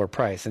take a lower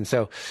price. And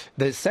so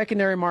the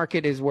secondary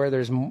market is where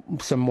there's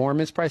some more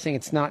mispricing.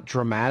 It's not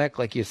dramatic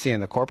like you see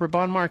in the corporate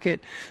bond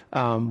market,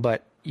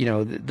 but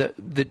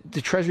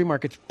the Treasury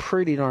market's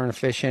pretty darn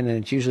efficient,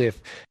 and it's usually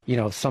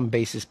some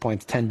basis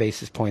points, 10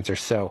 basis points or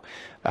so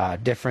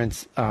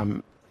difference.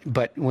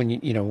 But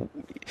when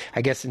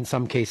I guess in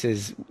some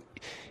cases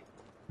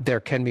there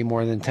can be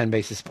more than 10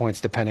 basis points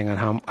depending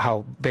on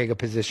how big a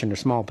position or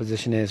small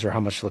position is, or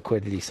how much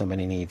liquidity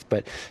somebody needs.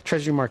 But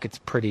Treasury market's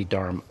pretty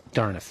darn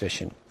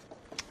efficient.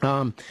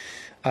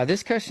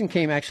 This question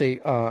came actually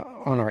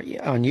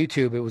on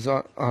YouTube. It was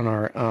on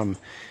our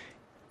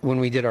when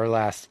we did our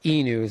last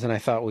e-news, and I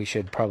thought we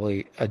should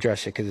probably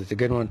address it because it's a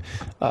good one.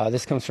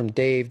 This comes from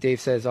Dave.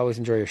 Dave says, always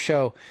enjoy your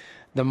show.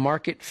 The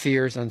market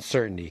fears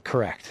uncertainty.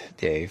 Correct,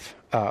 Dave.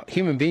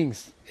 Human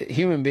beings,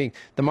 the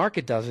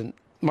market doesn't.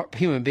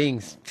 Human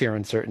beings fear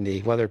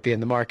uncertainty, whether it be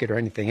in the market or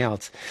anything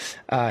else.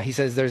 He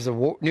says there's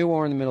a new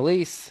war in the Middle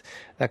East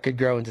that could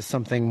grow into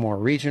something more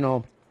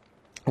regional.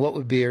 What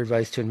would be your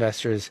advice to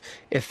investors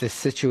if the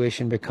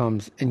situation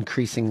becomes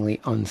increasingly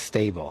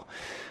unstable?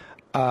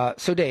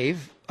 So,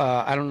 Dave,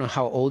 I don't know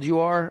how old you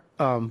are,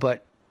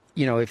 but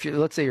if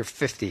let's say you're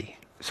 50,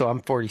 so I'm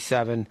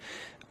 47.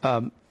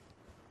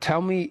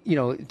 Tell me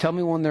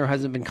when there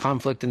hasn't been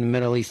conflict in the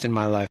Middle East in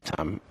my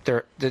lifetime.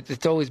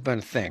 It's always been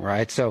a thing,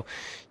 right? So,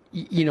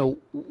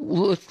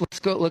 let's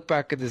go look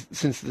back at this.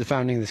 Since the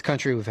founding of this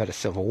country, we've had a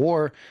civil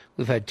war.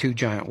 We've had 2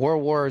 giant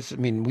world wars. I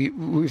mean,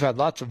 we've had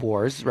lots of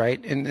wars,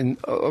 right? And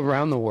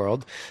around the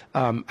world.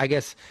 I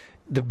guess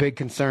the big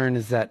concern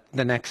is that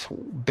the next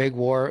big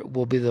war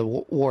will be the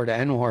war to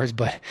end wars,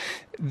 but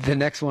the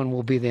next one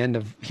will be the end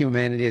of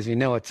humanity as we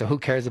know it. So who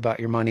cares about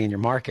your money and your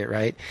market,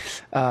 right?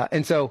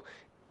 And so,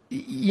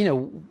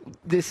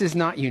 this is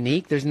not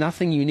unique. There's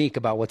nothing unique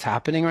about what's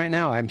happening right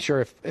now. I'm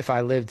sure if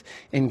I lived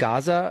in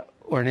Gaza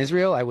or in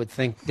Israel, I would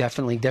think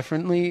definitely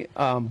differently.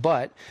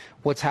 But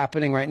what's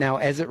happening right now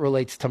as it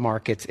relates to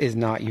markets is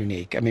not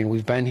unique. I mean,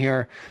 we've been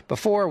here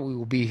before, we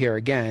will be here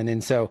again.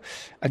 And so,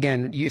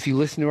 again, if you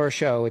listen to our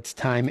show, it's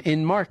time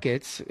in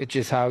markets, which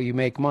is how you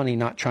make money,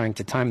 not trying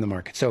to time the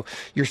market. So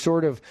you're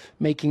sort of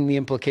making the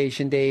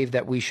implication, Dave,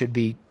 that we should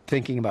be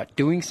thinking about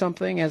doing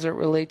something as it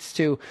relates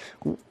to,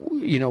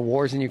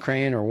 wars in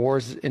Ukraine or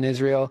wars in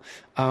Israel.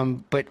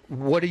 But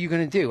what are you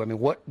going to do? I mean,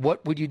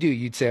 what would you do?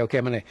 You'd say, okay,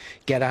 I'm going to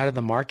get out of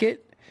the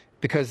market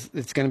because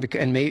it's going to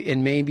be,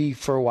 and maybe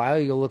for a while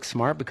you'll look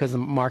smart because the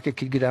market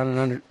could go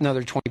down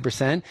another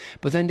 20%.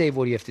 But then, Dave,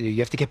 what do you have to do?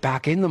 You have to get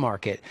back in the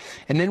market.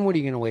 And then what are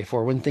you going to wait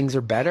for? When things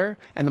are better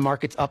and the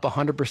market's up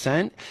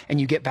 100% and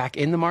you get back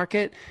in the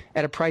market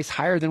at a price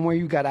higher than where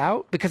you got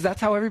out? Because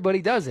that's how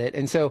everybody does it.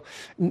 And so,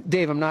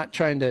 Dave, I'm not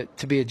trying to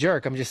be a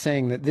jerk. I'm just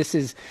saying that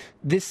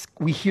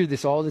we hear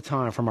this all the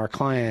time from our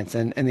clients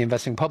and the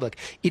investing public.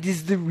 It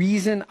is the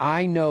reason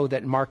I know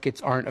that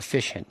markets aren't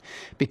efficient,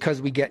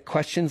 because we get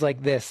questions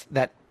like this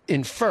that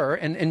infer,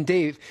 and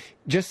Dave,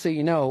 just so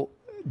you know,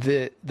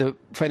 the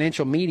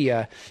financial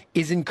media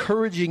is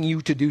encouraging you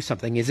to do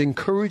something, is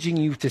encouraging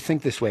you to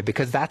think this way,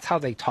 because that's how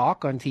they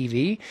talk on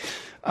TV.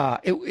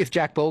 If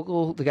Jack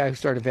Bogle, the guy who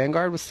started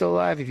Vanguard, was still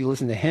alive, if you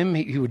listen to him,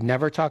 he would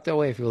never talk that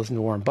way. If you listen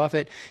to Warren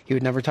Buffett, he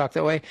would never talk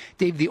that way.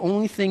 Dave, the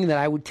only thing that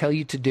I would tell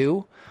you to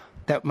do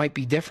that might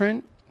be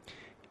different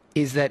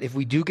is that if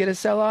we do get a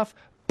sell-off,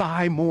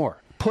 buy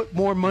more. Put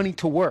more money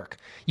to work.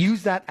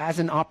 Use that as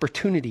an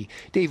opportunity.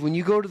 Dave, when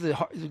you go to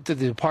the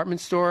department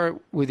store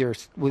with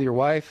your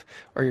wife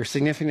or your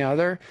significant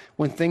other,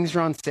 when things are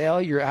on sale,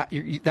 you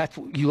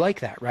like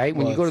that, right?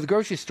 When you go to the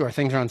grocery store,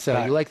 things are on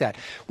sale, you like that.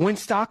 When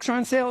stocks are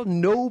on sale,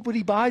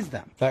 nobody buys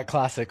them. That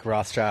classic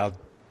Rothschild,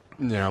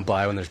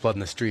 buy when there's blood in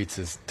the streets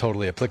is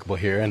totally applicable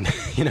here. And,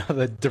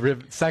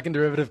 the second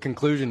derivative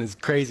conclusion is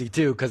crazy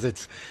too, because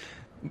it's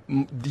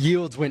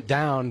yields went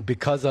down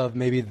because of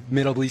maybe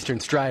Middle Eastern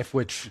strife,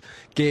 which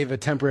gave a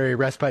temporary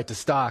respite to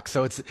stocks.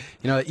 So it's,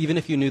 even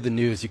if you knew the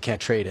news, you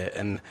can't trade it.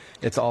 And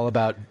it's all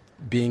about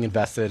being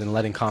invested and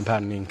letting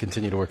compounding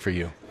continue to work for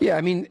you. Yeah,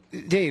 I mean,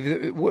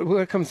 Dave,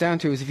 what it comes down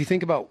to is if you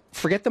think about,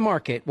 forget the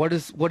market, what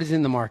is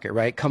in the market,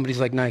 right? Companies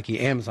like Nike,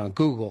 Amazon,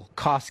 Google,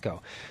 Costco.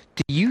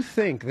 Do you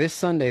think this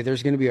Sunday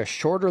there's going to be a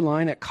shorter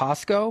line at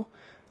Costco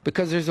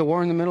because there's a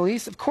war in the Middle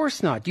East? Of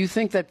course not. Do you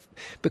think that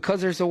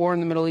because there's a war in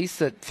the Middle East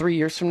that 3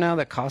 years from now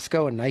that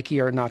Costco and Nike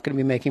are not going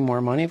to be making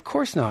more money? Of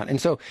course not. And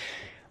so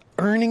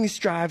earnings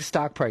drive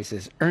stock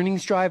prices.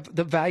 Earnings drive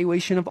the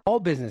valuation of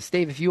all business.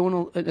 Dave, if you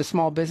own a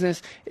small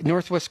business,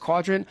 Northwest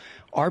Quadrant,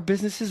 our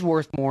business is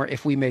worth more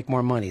if we make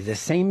more money. The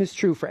same is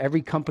true for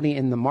every company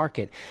in the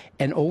market.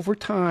 And over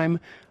time,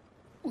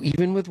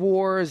 even with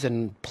wars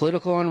and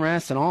political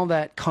unrest and all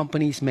that,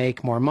 companies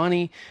make more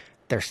money.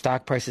 Their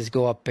stock prices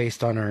go up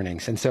based on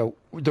earnings. And so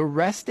the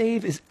rest,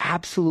 Dave, is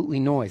absolutely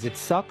noise. It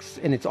sucks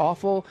and it's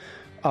awful,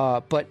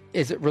 but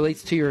as it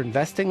relates to your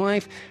investing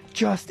life,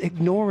 just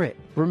ignore it.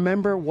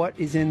 Remember what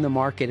is in the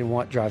market and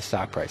what drives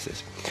stock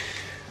prices.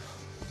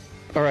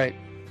 All right.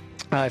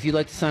 If you'd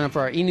like to sign up for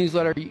our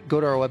e-newsletter,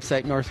 go to our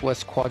website,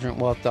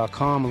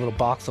 northwestquadrantwealth.com. A little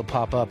box will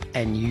pop up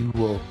and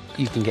you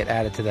can get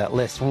added to that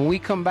list. When we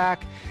come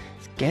back,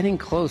 it's getting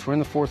close. We're in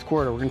the fourth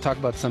quarter. We're going to talk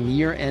about some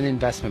year-end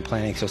investment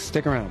planning, so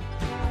stick around.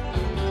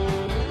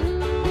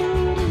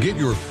 Get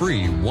your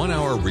free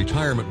 1-hour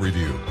retirement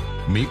review.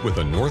 Meet with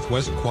a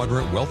Northwest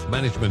Quadrant Wealth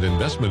Management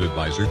Investment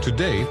Advisor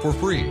today for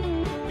free.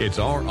 It's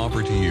our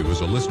offer to you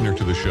as a listener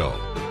to the show.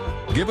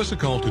 Give us a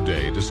call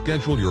today to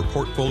schedule your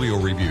portfolio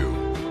review.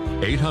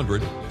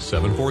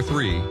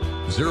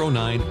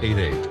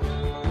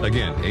 800-743-0988.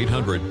 Again,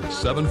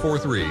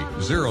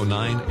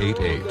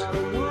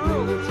 800-743-0988.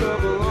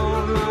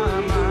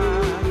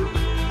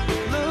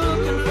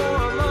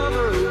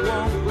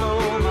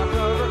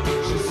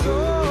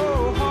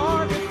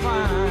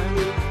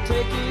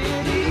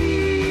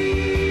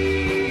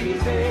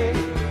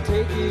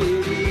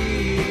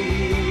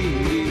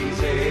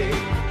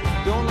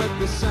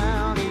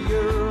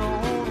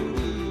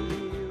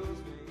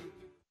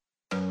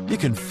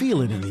 can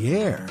feel it in the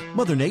air.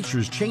 Mother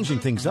Nature's changing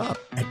things up.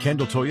 At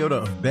Kendall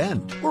Toyota of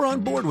Bend, we're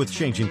on board with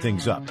changing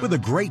things up with a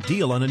great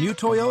deal on a new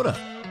Toyota.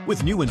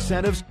 With new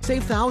incentives,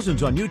 save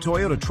thousands on new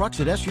Toyota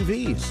trucks and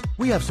SUVs.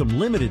 We have some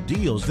limited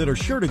deals that are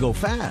sure to go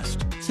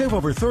fast. Save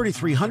over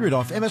 $3,300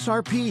 off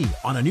MSRP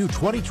on a new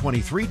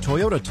 2023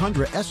 Toyota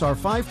Tundra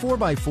SR5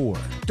 4x4.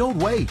 Don't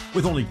wait.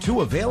 With only 2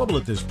 available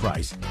at this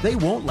price, they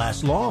won't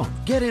last long.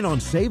 Get in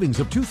on savings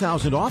of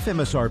 $2,000 off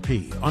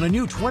MSRP on a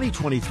new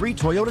 2023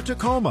 Toyota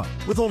Tacoma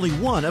with only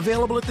 1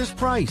 available at this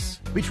price.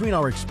 Between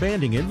our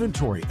expanding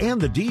inventory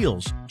and the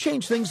deals,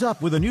 change things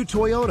up with a new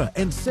Toyota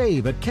and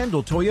save at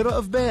Kendall Toyota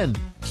of Bend.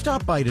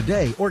 Stop by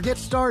today or get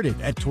started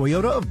at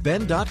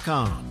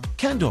toyotaofbend.com.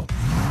 Kendall,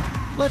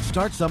 let's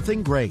start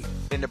something great.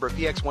 VIN number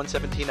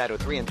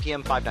PX117903 and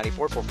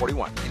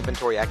PM594441.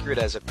 Inventory accurate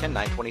as of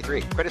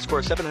 10/9/23. Credit score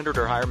of 700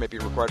 or higher may be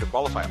required to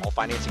qualify. All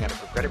financing on a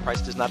credit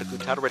price does not include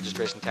title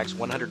registration tax,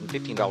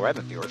 $115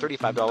 admin fee, or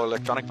 $35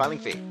 electronic filing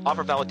fee.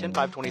 Offer valid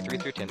 10/5/23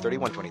 through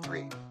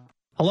 10/31/23.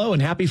 Hello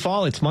and happy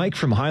fall. It's Mike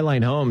from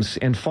Highline Homes,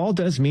 and fall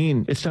does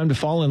mean it's time to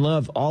fall in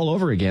love all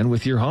over again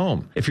with your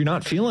home. If you're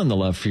not feeling the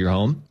love for your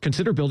home,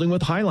 consider building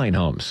with Highline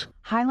Homes.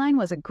 Highline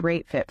was a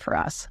great fit for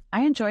us.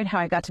 I enjoyed how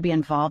I got to be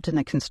involved in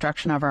the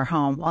construction of our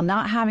home while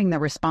not having the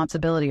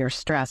responsibility or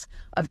stress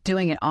of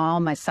doing it all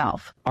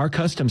myself. Our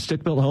custom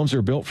stick-built homes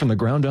are built from the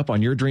ground up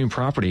on your dream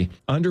property,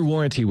 under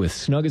warranty with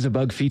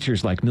snug-as-a-bug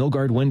features like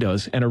Milgard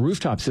windows and a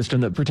rooftop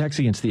system that protects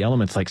against the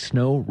elements like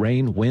snow,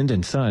 rain, wind,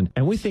 and sun.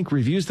 And we think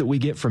reviews that we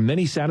get from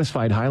many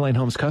satisfied Highline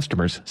Homes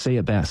customers say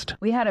it best.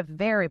 We had a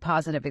very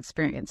positive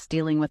experience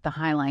dealing with the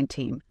Highline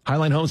team.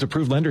 Highline Homes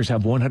approved lenders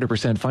have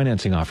 100%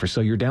 financing offers,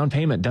 so your down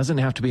payment doesn't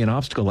have to be an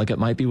obstacle like it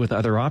might be with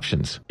other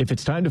options. If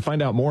it's time to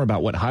find out more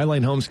about what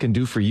Highline Homes can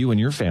do for you and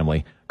your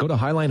family, go to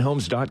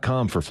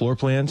HighlineHomes.com for floor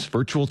plans,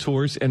 virtual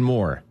tours, and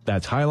more.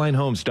 That's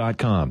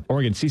HighlineHomes.com.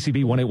 Oregon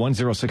CCB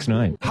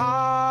 181069.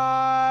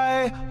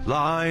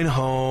 Highline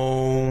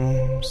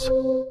Homes.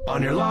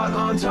 On your lot,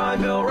 on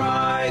time, bill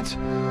right.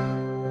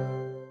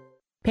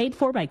 Paid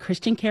for by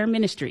Christian Care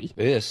Ministry.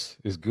 This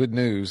is good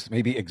news,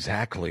 maybe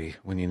exactly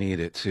when you need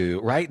it to.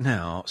 Right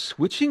now,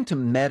 switching to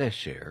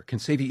Medi-Share can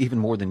save you even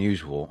more than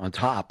usual, on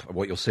top of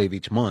what you'll save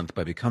each month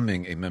by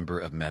becoming a member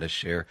of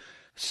Medi-Share.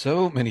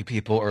 So many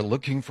people are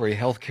looking for a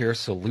healthcare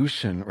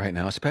solution right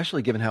now,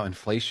 especially given how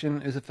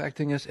inflation is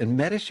affecting us. And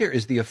Medi-Share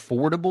is the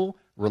affordable,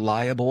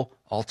 reliable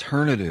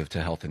alternative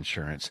to health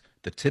insurance.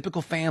 The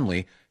typical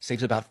family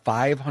saves about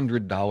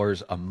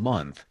 $500 a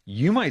month.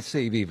 You might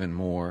save even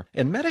more.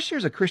 And Medi-Share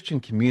is a Christian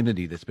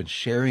community that's been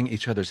sharing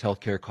each other's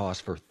healthcare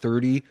costs for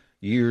 30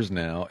 years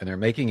now, and they're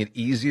making it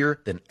easier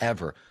than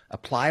ever.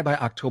 Apply by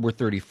October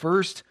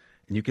 31st,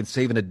 and you can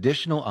save an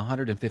additional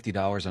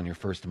 $150 on your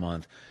first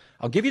month.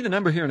 I'll give you the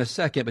number here in a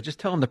second, but just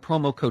tell them the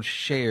promo code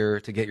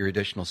SHARE to get your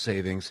additional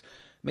savings.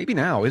 Maybe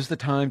now is the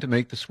time to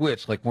make the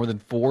switch, like more than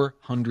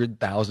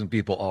 400,000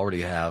 people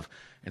already have,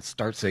 and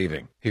start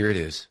saving. Here it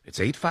is. It's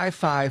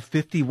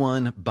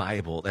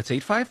 855-51-BIBLE. That's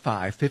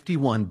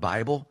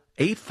 855-51-BIBLE.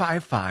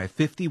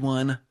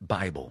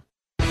 855-51-BIBLE.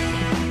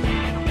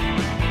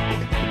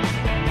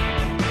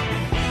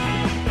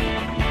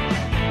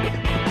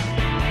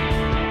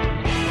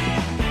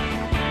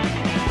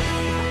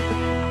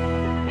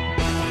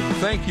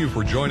 Thank you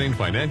for joining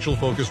Financial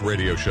Focus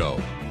Radio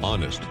Show.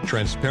 Honest,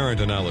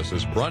 transparent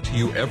analysis brought to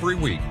you every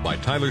week by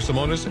Tyler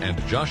Simonis and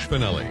Josh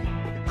Finelli.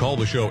 Call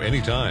the show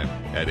anytime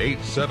at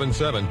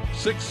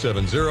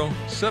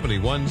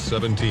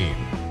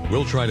 877-670-7117.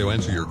 We'll try to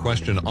answer your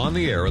question on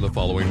the air in the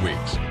following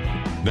weeks.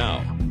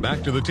 Now,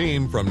 back to the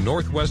team from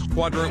Northwest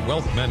Quadrant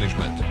Wealth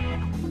Management.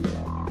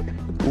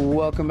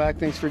 Welcome back.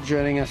 Thanks for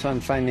joining us on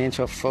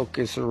Financial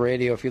Focus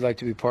Radio. If you'd like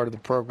to be part of the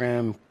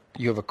program,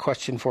 you have a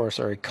question for us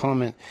or a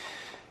comment,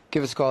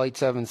 give us a call,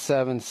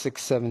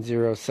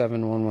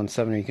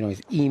 877-670-7117, or you can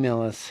always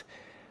email us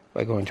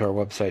by going to our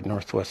website,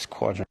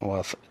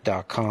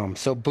 northwestquadrantwealth.com.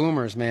 So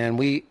boomers, man,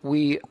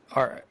 we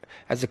are,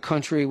 as a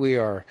country, we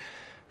are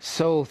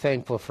so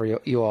thankful for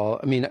you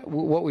all. I mean,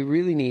 what we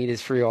really need is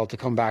for you all to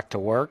come back to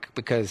work,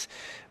 because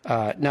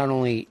not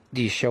only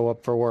do you show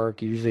up for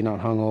work, you're usually not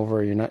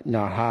hungover, you're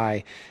not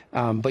high,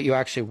 but you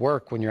actually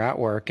work when you're at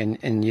work,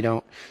 and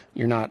you're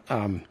not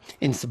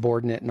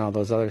insubordinate and all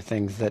those other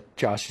things that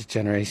Josh's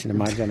generation and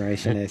my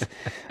generation is.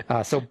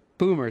 So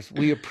boomers,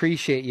 we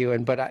appreciate you,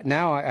 but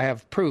now I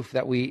have proof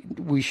that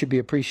we should be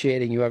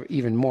appreciating you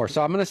even more.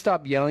 So I'm going to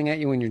stop yelling at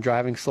you when you're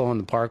driving slow on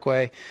the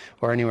Parkway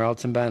or anywhere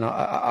else in Bend.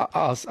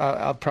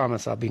 I'll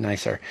promise I'll be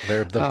nicer.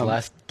 They're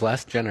the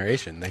blessed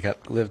generation. They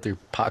lived through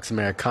Pax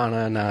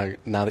Americana.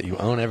 Now that you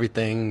own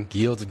everything,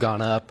 yields have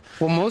gone up.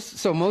 Well,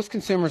 most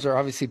consumers are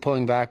obviously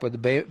pulling back, but the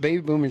baby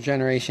boomer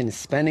generation is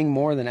spending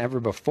more than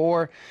ever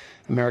before.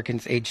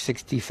 Americans age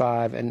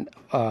 65 and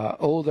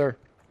older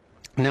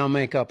now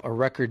make up a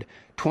record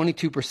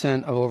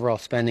 22% of overall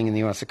spending in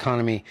the U.S.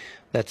 economy.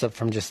 That's up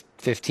from just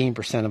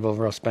 15% of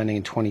overall spending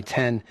in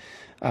 2010.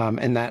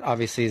 And that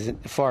obviously is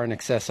far in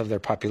excess of their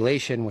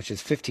population, which is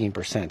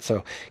 15%.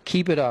 So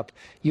keep it up.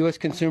 U.S.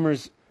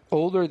 consumers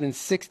older than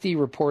 60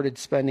 reported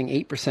spending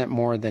 8%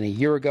 more than a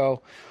year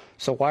ago.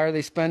 So why are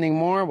they spending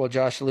more? Well,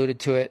 Josh alluded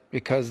to it,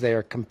 because they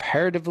are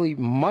comparatively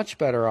much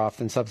better off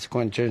than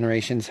subsequent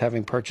generations,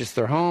 having purchased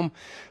their home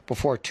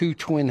before 2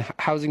 twin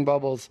housing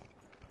bubbles,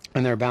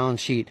 and their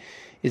balance sheet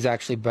is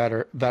actually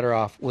better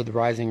off with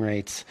rising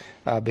rates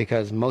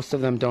because most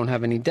of them don't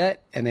have any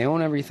debt and they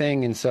own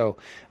everything, and so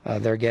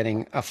they're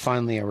getting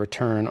finally a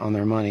return on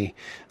their money.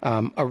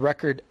 A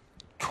record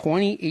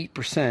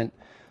 28%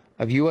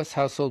 of U.S.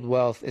 household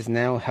wealth is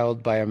now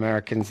held by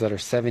Americans that are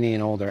 70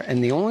 and older.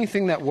 And the only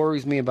thing that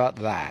worries me about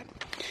that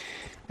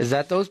is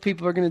that those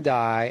people are going to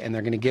die and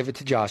they're going to give it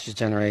to Josh's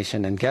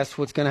generation. And guess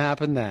what's going to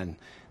happen then?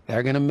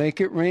 They're going to make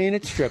it rain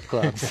at strip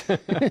clubs.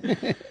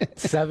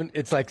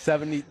 It's like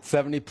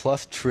 70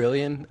 plus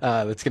trillion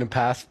that's going to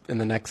pass in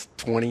the next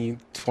 20,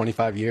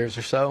 25 years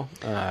or so.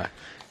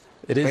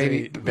 It is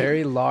a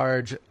very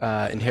large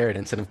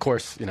inheritance. And of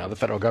course, the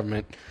federal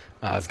government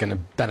is going to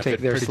benefit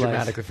pretty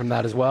dramatically from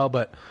that as well.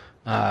 But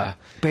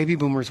baby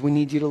boomers, we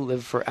need you to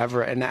live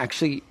forever. And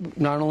actually,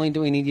 not only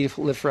do we need you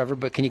to live forever,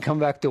 but can you come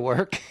back to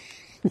work?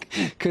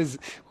 Because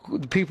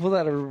the people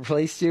that have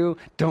replaced you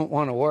don't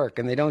want to work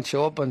and they don't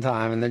show up on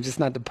time and they're just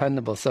not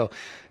dependable. So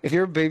if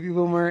you're a baby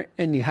boomer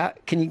and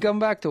can you come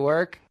back to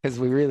work? Because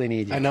we really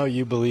need you. I know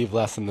you believe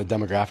less in the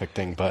demographic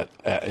thing, but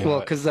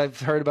because I've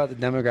heard about the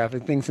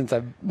demographic thing since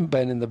I've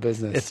been in the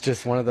business. It's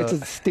just one of those.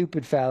 It's a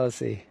stupid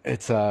fallacy.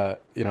 It's that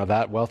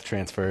wealth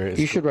transfer is.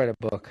 You should write a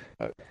book.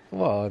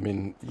 Well, I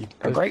mean,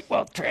 A Great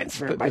Wealth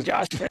Transfer by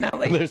Josh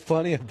Finelli. There's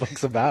plenty of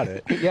books about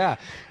it. Yeah,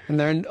 and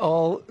they're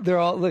all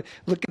look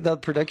at the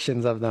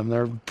predictions of them.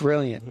 They're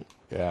brilliant.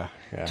 Yeah.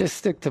 Just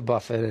stick to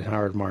Buffett and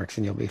Howard Marks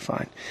and you'll be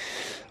fine.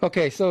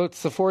 Okay, so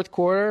it's the fourth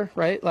quarter,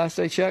 right? Last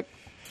I checked.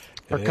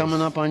 We're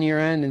coming up on year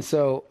end, and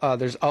so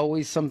there's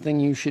always something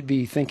you should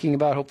be thinking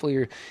about.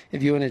 Hopefully,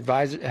 if you have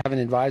an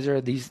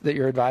advisor, that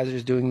your advisor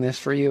is doing this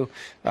for you.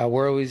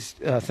 We're always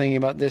thinking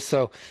about this.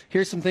 So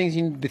here's some things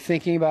you need to be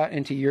thinking about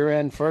into year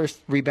end.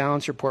 First,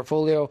 rebalance your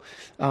portfolio.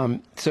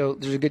 So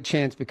there's a good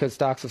chance, because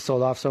stocks have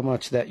sold off so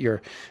much, that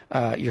your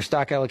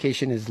stock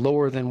allocation is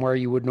lower than where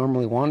you would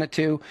normally want it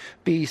to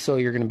be. So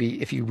you're going to be,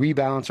 if you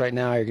rebalance right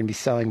now, you're going to be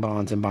selling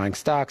bonds and buying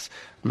stocks.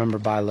 Remember,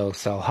 buy low,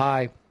 sell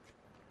high.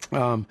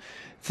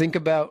 Think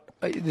about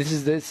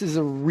this is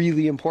a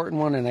really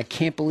important one, and I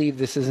can't believe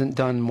this isn't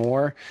done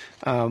more.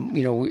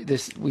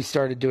 We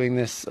started doing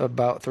this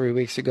about 3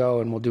 weeks ago,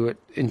 and we'll do it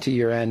into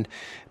year end.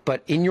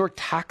 But in your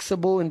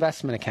taxable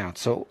investment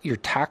accounts, so your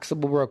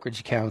taxable brokerage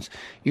accounts,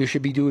 you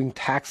should be doing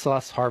tax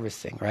loss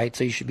harvesting, right?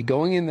 So you should be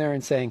going in there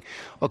and saying,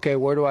 okay,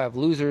 where do I have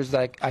losers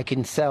that I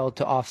can sell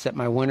to offset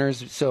my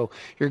winners? So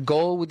your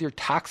goal with your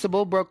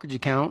taxable brokerage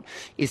account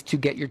is to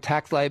get your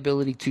tax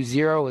liability to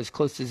zero, as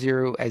close to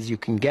zero as you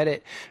can get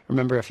it.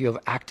 Remember, if you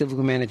have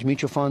actively managed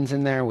mutual funds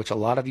in there, which a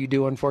lot of you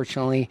do,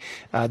 unfortunately,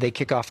 they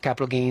kick off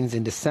capital gains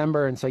in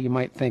December. And so you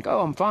might think,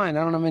 oh, I'm fine,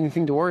 I don't have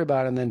anything to worry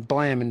about. And then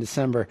blam, in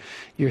December,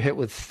 you're hit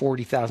with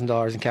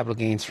 $40,000 in capital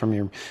gains from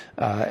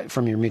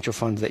your mutual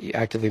funds that you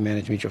actively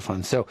manage mutual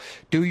funds. So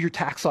do your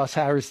tax loss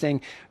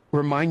harvesting.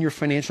 Remind your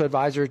financial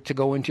advisor to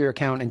go into your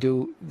account and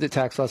do the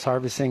tax loss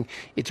harvesting.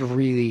 It's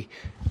really,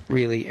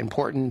 really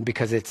important,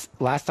 because it's,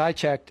 last I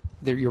checked,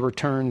 your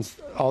returns,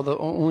 the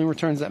only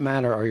returns that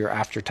matter are your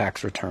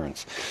after-tax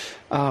returns.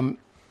 The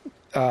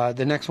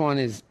next one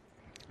is,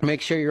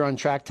 make sure you're on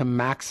track to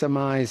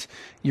maximize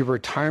your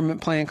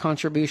retirement plan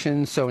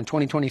contributions. So in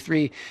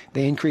 2023,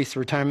 they increased the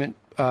retirement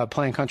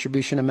plan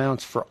contribution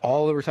amounts for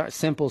all the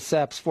simple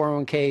SEPs,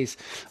 401ks,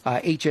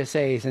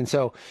 HSAs. And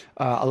so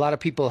a lot of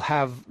people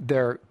have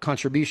their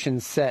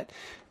contributions set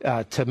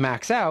to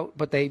max out,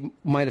 but they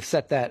might have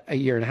set that a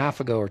year and a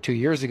half ago or 2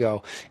 years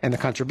ago, and the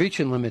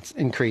contribution limits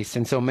increased.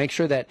 And so make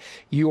sure that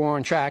you are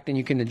on track, and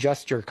you can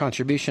adjust your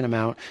contribution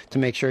amount to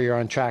make sure you're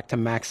on track to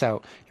max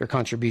out your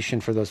contribution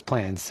for those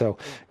plans. So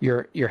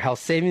your health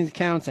savings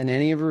accounts and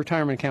any of your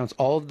retirement accounts,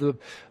 all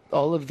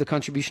of the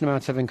contribution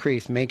amounts have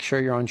increased. Make sure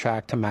you're on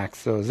track to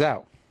max those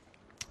out.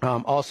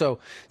 Also,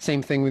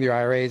 same thing with your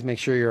IRAs. Make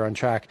sure you're on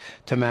track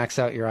to max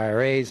out your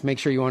IRAs. Make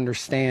sure you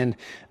understand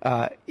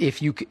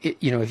if you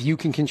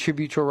can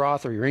contribute to a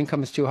Roth, or your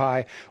income is too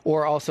high,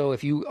 or also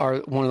if you are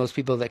one of those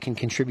people that can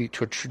contribute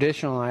to a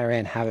traditional IRA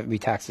and have it be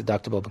tax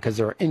deductible, because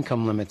there are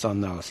income limits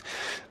on those.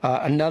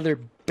 Another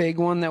big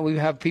one that we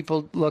have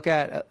people look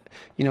at,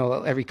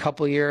 every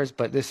couple of years,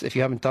 but if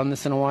you haven't done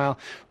this in a while,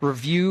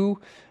 review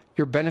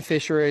your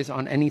beneficiaries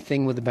on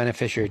anything with a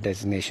beneficiary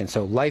designation.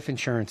 So life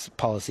insurance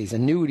policies,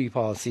 annuity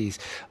policies,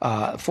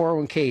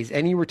 401ks,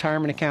 any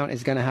retirement account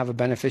is going to have a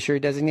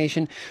beneficiary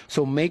designation.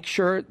 So make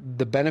sure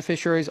the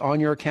beneficiaries on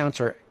your accounts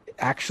are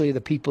actually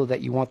the people that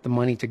you want the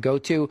money to go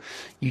to.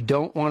 You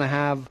don't want to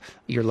have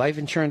your life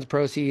insurance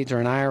proceeds or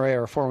an IRA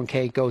or a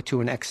 401k go to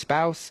an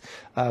ex-spouse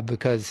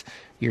because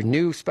Your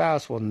new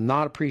spouse will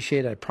not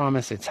appreciate it. I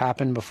promise. It's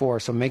happened before.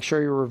 So make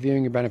sure you're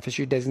reviewing your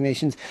beneficiary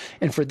designations.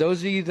 And for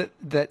those of you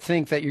that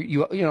think that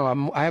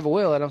I have a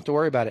will, I don't have to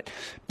worry about it.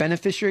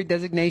 Beneficiary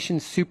designation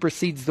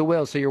supersedes the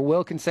will. So your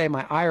will can say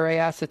my IRA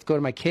assets go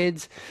to my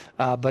kids,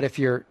 but if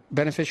your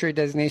beneficiary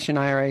designation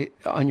IRA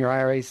on your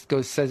IRA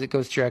says it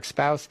goes to your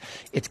ex-spouse,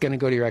 it's going to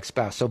go to your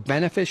ex-spouse. So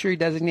beneficiary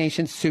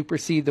designations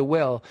supersede the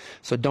will.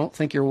 So don't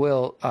think your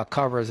will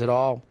covers it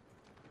all.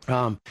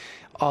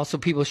 Also,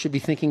 people should be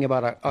thinking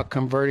about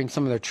converting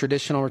some of their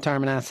traditional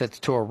retirement assets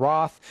to a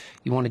Roth.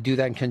 You want to do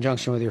that in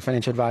conjunction with your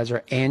financial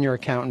advisor and your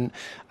accountant.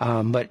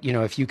 But,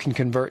 if you can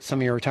convert some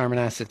of your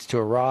retirement assets to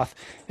a Roth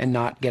and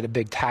not get a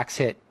big tax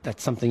hit,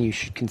 that's something you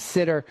should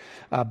consider.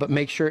 But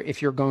make sure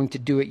if you're going to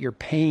do it, you're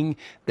paying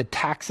the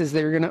taxes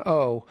that you're going to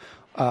owe,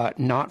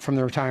 not from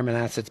the retirement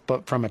assets,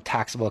 but from a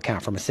taxable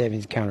account, from a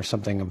savings account or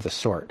something of the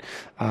sort.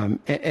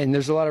 And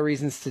there's a lot of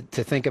reasons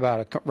to think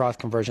about a Roth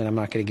conversion I'm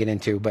not going to get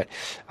into, but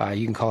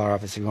you can call our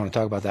office if you want to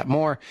talk about that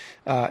more.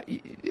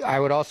 I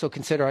would also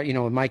consider,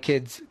 with my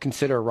kids,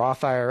 consider a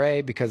Roth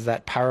IRA because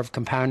that power of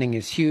compounding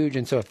is huge.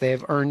 And so if they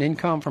have earned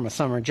income from a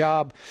summer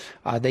job,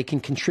 they can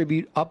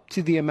contribute up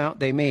to the amount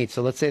they made.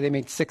 So let's say they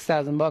made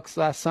 $6,000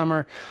 last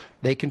summer.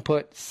 They can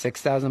put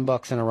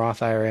 $6,000 in a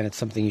Roth IRA, and it's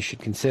something you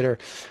should consider.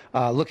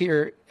 Look at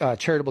your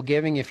charitable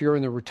giving. If you're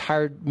in the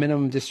required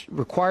minimum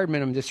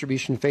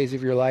distribution phase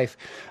of your life,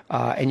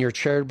 and you're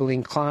charitably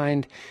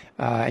inclined,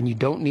 and you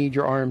don't need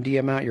your RMD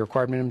amount, your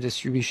required minimum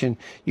distribution,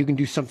 you can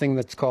do something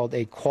that's called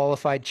a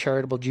qualified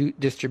charitable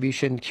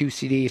distribution,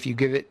 QCD. If you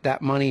give it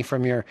that money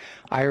from your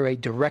IRA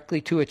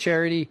directly to a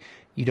charity,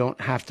 you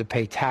don't have to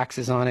pay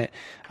taxes on it.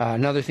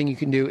 Another thing you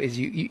can do is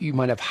you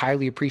might have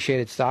highly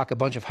appreciated stock, a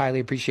bunch of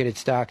highly appreciated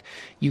stock.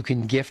 You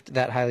can gift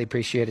that highly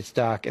appreciated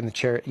stock, and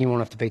you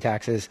won't have to pay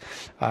taxes,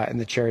 and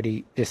the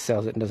charity just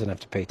sells it and doesn't have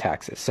to pay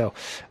taxes. So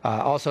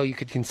also you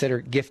could consider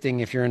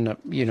gifting if you're in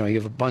you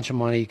have a bunch of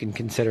money. You can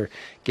consider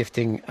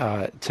gifting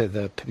to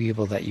the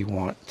people that you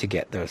want to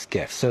get those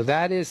gifts. So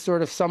that is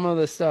sort of some of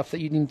the stuff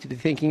that you need to be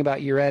thinking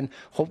about year end.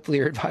 Hopefully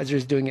your advisor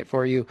is doing it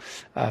for you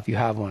if you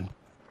have one.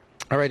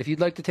 All right, if you'd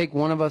like to take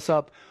one of us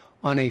up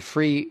on a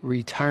free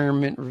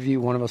retirement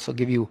review, one of us will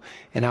give you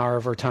an hour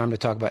of our time to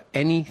talk about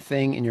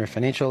anything in your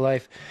financial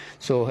life.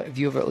 So if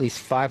you have at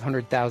least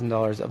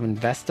 $500,000 of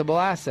investable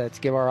assets,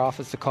 give our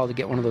office a call to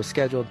get one of those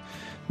scheduled.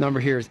 Number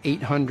here is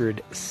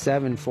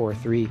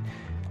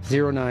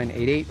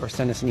 800-743-0988, or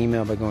send us an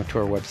email by going to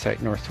our website,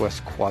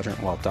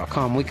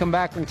 northwestquadrantwealth.com. When we come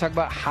back, we're going to talk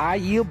about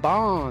high-yield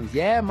bonds.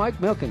 Yeah, Mike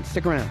Milken,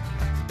 stick around.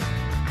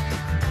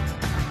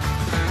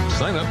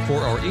 Sign up for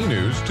our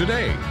e-news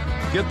today.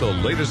 Get the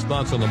latest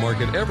thoughts on the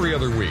market every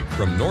other week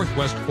from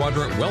Northwest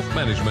Quadrant Wealth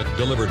Management,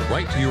 delivered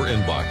right to your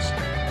inbox.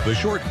 The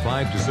short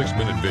 5 to 6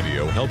 minute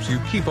video helps you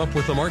keep up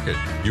with the market.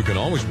 You can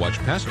always watch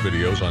past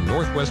videos on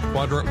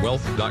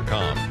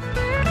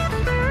northwestquadrantwealth.com.